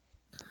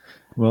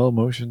 Well,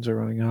 emotions are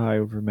running high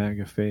over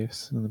MAGA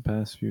face in the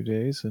past few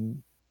days,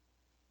 and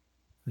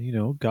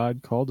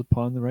God called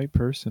upon the right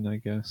person, I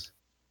guess.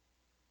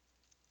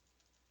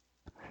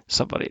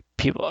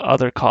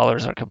 Other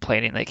callers are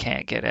complaining they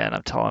can't get in.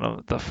 I'm telling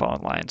them the phone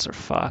lines are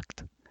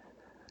fucked.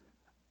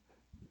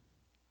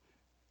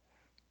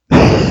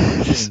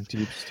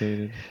 Deep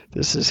stated.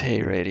 This is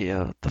Hate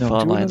Radio. The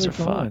phone lines are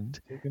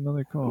fucked. Take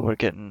another call.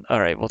 All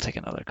right. We'll take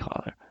another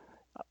caller,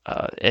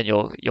 and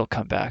you'll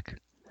come back.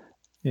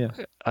 Yeah.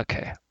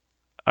 Okay.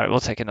 All right. We'll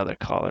take another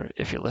caller.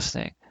 If you're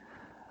listening,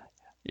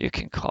 you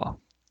can call.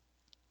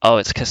 Oh,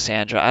 it's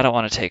Cassandra. I don't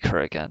want to take her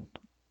again.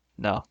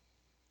 No.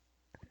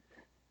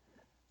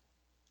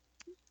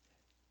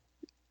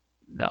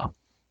 No.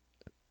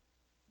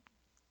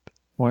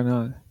 Why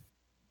not?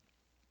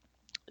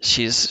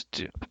 She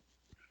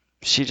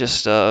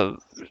just I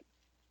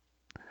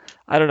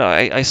don't know.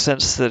 I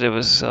sensed that it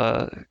was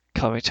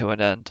coming to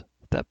an end.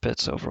 That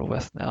bit's over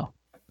with now.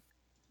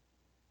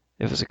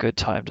 It was a good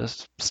time to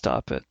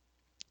stop it,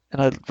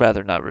 and I'd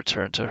rather not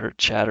return to her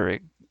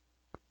chattering.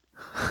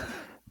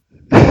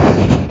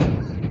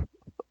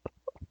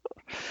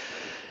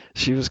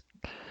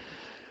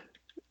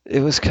 It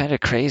was kind of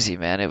crazy,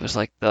 man. It was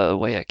like the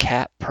way a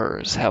cat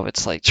purrs, how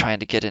it's like trying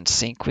to get in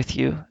sync with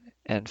you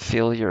and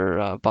feel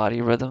your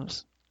body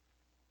rhythms.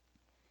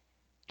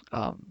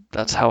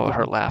 That's how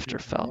her laughter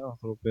felt. A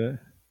little bit.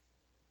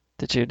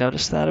 Did you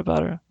notice that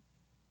about her?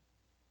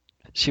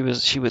 She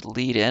would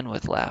lead in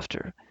with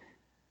laughter,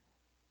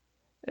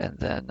 and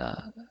then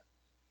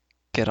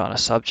get on a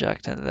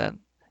subject, and then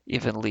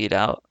even lead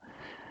out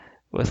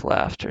with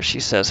laughter. She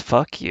says,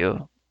 "Fuck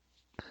you.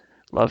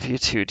 Love you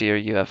too, dear.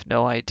 You have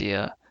no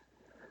idea."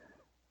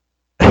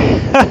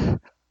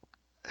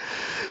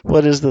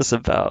 What is this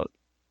about?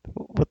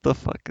 What the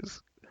fuck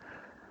is...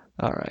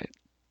 All right.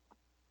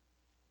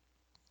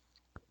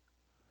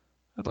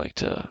 I'd like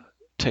to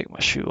take my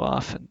shoe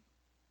off and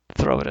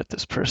throw it at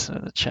this person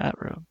in the chat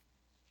room.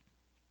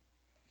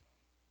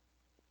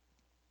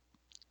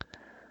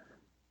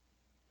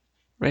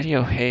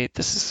 Radio Hate,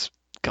 this has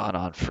gone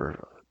on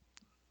for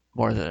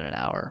more than an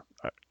hour.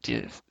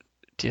 Do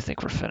you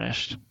think we're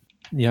finished?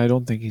 Yeah, I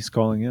don't think he's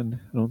calling in.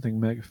 I don't think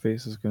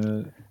MAGAface is going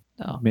to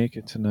make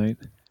it tonight.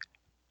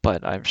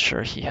 But I'm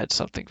sure he had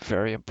something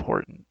very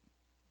important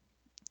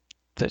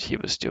that he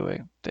was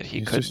doing that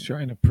he couldn't. He's just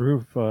trying to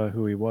prove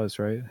who he was,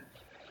 right?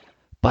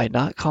 By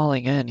not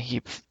calling in,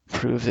 he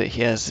proved that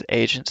he has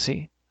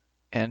agency,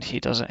 and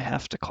he doesn't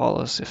have to call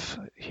us if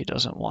he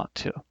doesn't want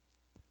to.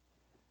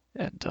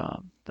 And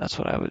that's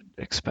what I would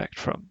expect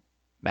from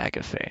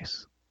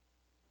MAGAface.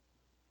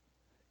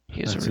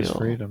 That's his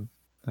freedom.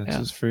 That's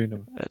his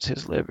freedom. That's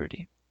his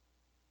liberty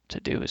to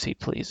do as he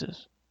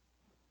pleases.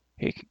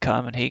 He can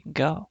come and he can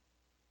go.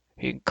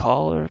 He can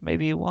call, or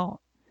maybe he won't.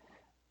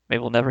 Maybe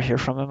we'll never hear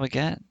from him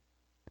again.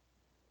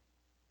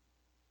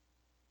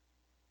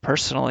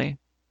 Personally,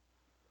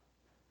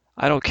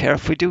 I don't care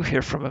if we do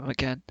hear from him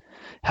again.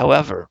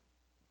 However,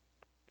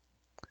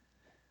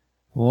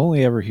 we'll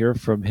only ever hear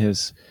from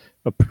his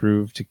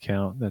approved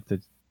account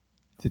that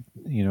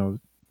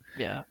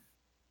yeah,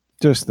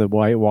 just the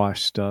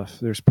whitewash stuff.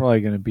 There's probably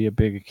going to be a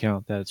big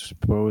account that's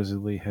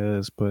supposedly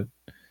his, but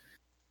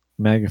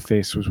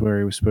MAGAface was where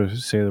he was supposed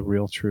to say the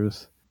real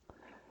truth.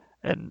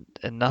 And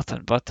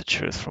nothing but the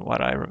truth from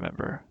what I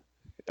remember.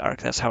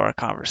 That's how our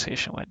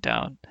conversation went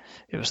down.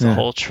 It was the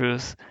whole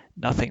truth,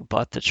 nothing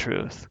but the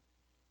truth.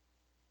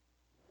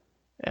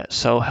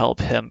 So help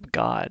him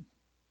God.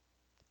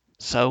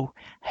 So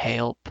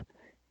help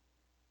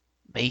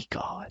me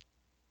God.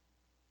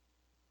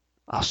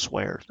 I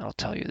swear, I'll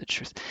tell you the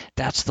truth.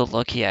 That's the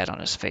look he had on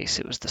his face.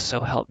 It was the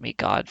so help me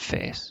God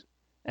face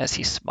as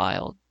he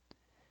smiled.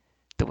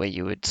 The way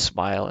you would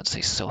smile and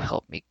say, so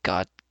help me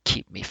God,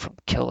 keep me from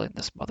killing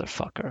this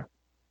motherfucker.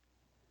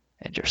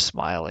 And you're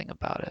smiling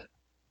about it.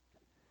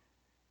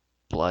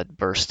 Blood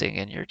bursting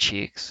in your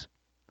cheeks.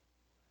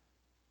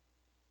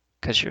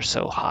 Because you're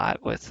so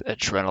hot with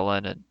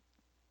adrenaline, and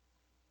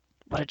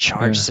what a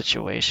charged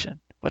situation.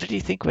 What did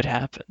he think would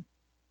happen?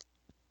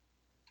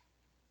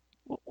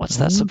 What's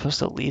that supposed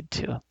to lead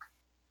to?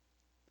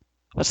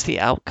 What's the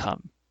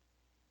outcome?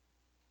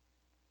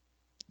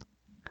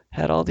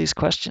 Had all these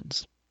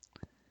questions.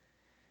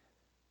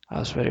 I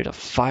was ready to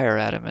fire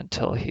at him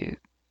until he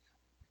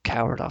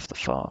cowered off the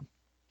phone.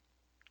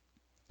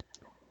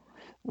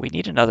 We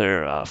need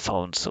another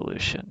phone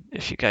solution.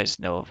 If you guys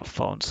know of a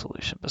phone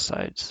solution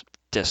besides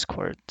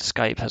Discord,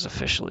 Skype has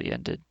officially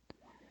ended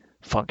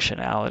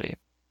functionality.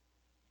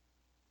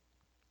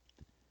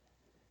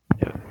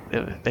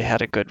 They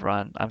had a good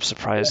run. I'm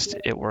surprised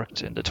it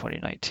worked into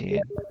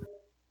 2019.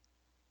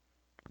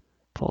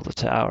 Pull the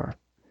tower.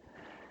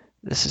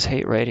 This is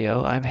Hate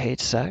Radio. I'm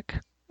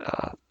HateSec.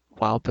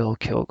 Wild Bill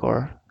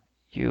Kilgore.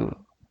 You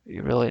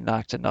really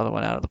knocked another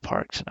one out of the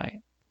park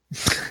tonight.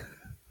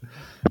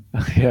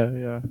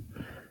 Yeah.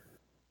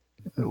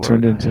 It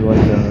turned into like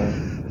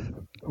a...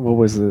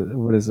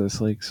 What is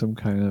this? Like some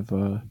kind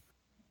of...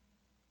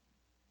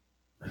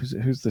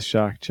 Who's the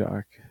shock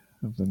jock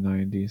of the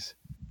 90s?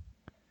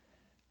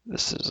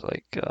 This is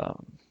like,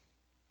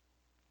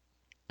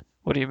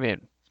 what do you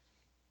mean?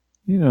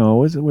 You know,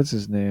 what's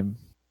his name?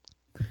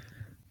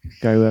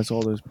 Guy who has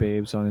all those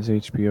babes on his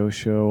HBO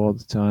show all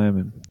the time,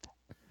 and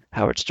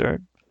Howard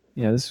Stern?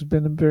 yeah, this has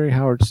been a very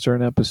Howard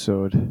Stern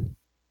episode.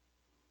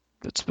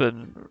 It's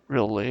been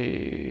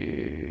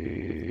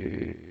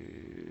really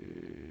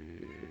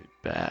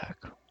back.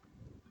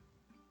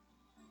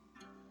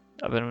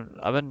 I've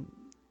been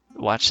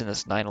watching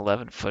this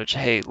 9/11 footage.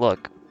 Hey,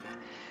 look,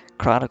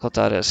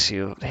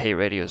 Chronicle.su Hate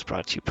Radio is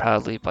brought to you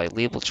proudly by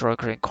Legal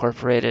Drugger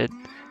Incorporated.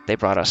 They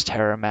brought us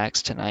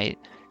TerraMax tonight.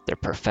 They're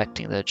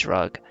perfecting the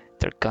drug.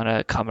 They're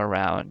gonna come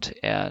around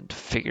and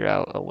figure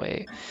out a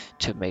way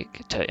to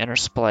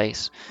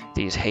intersplice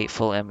these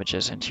hateful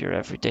images into your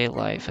everyday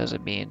life as a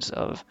means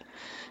of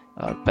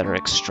better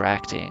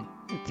extracting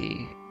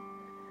the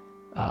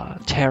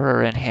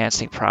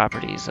terror-enhancing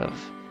properties of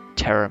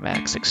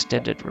TerraMax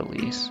extended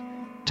release,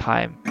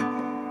 time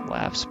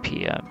lapse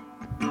PM.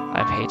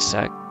 I'm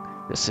HateSec.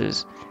 This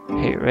is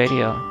Hate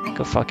Radio.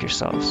 Go fuck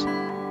yourselves.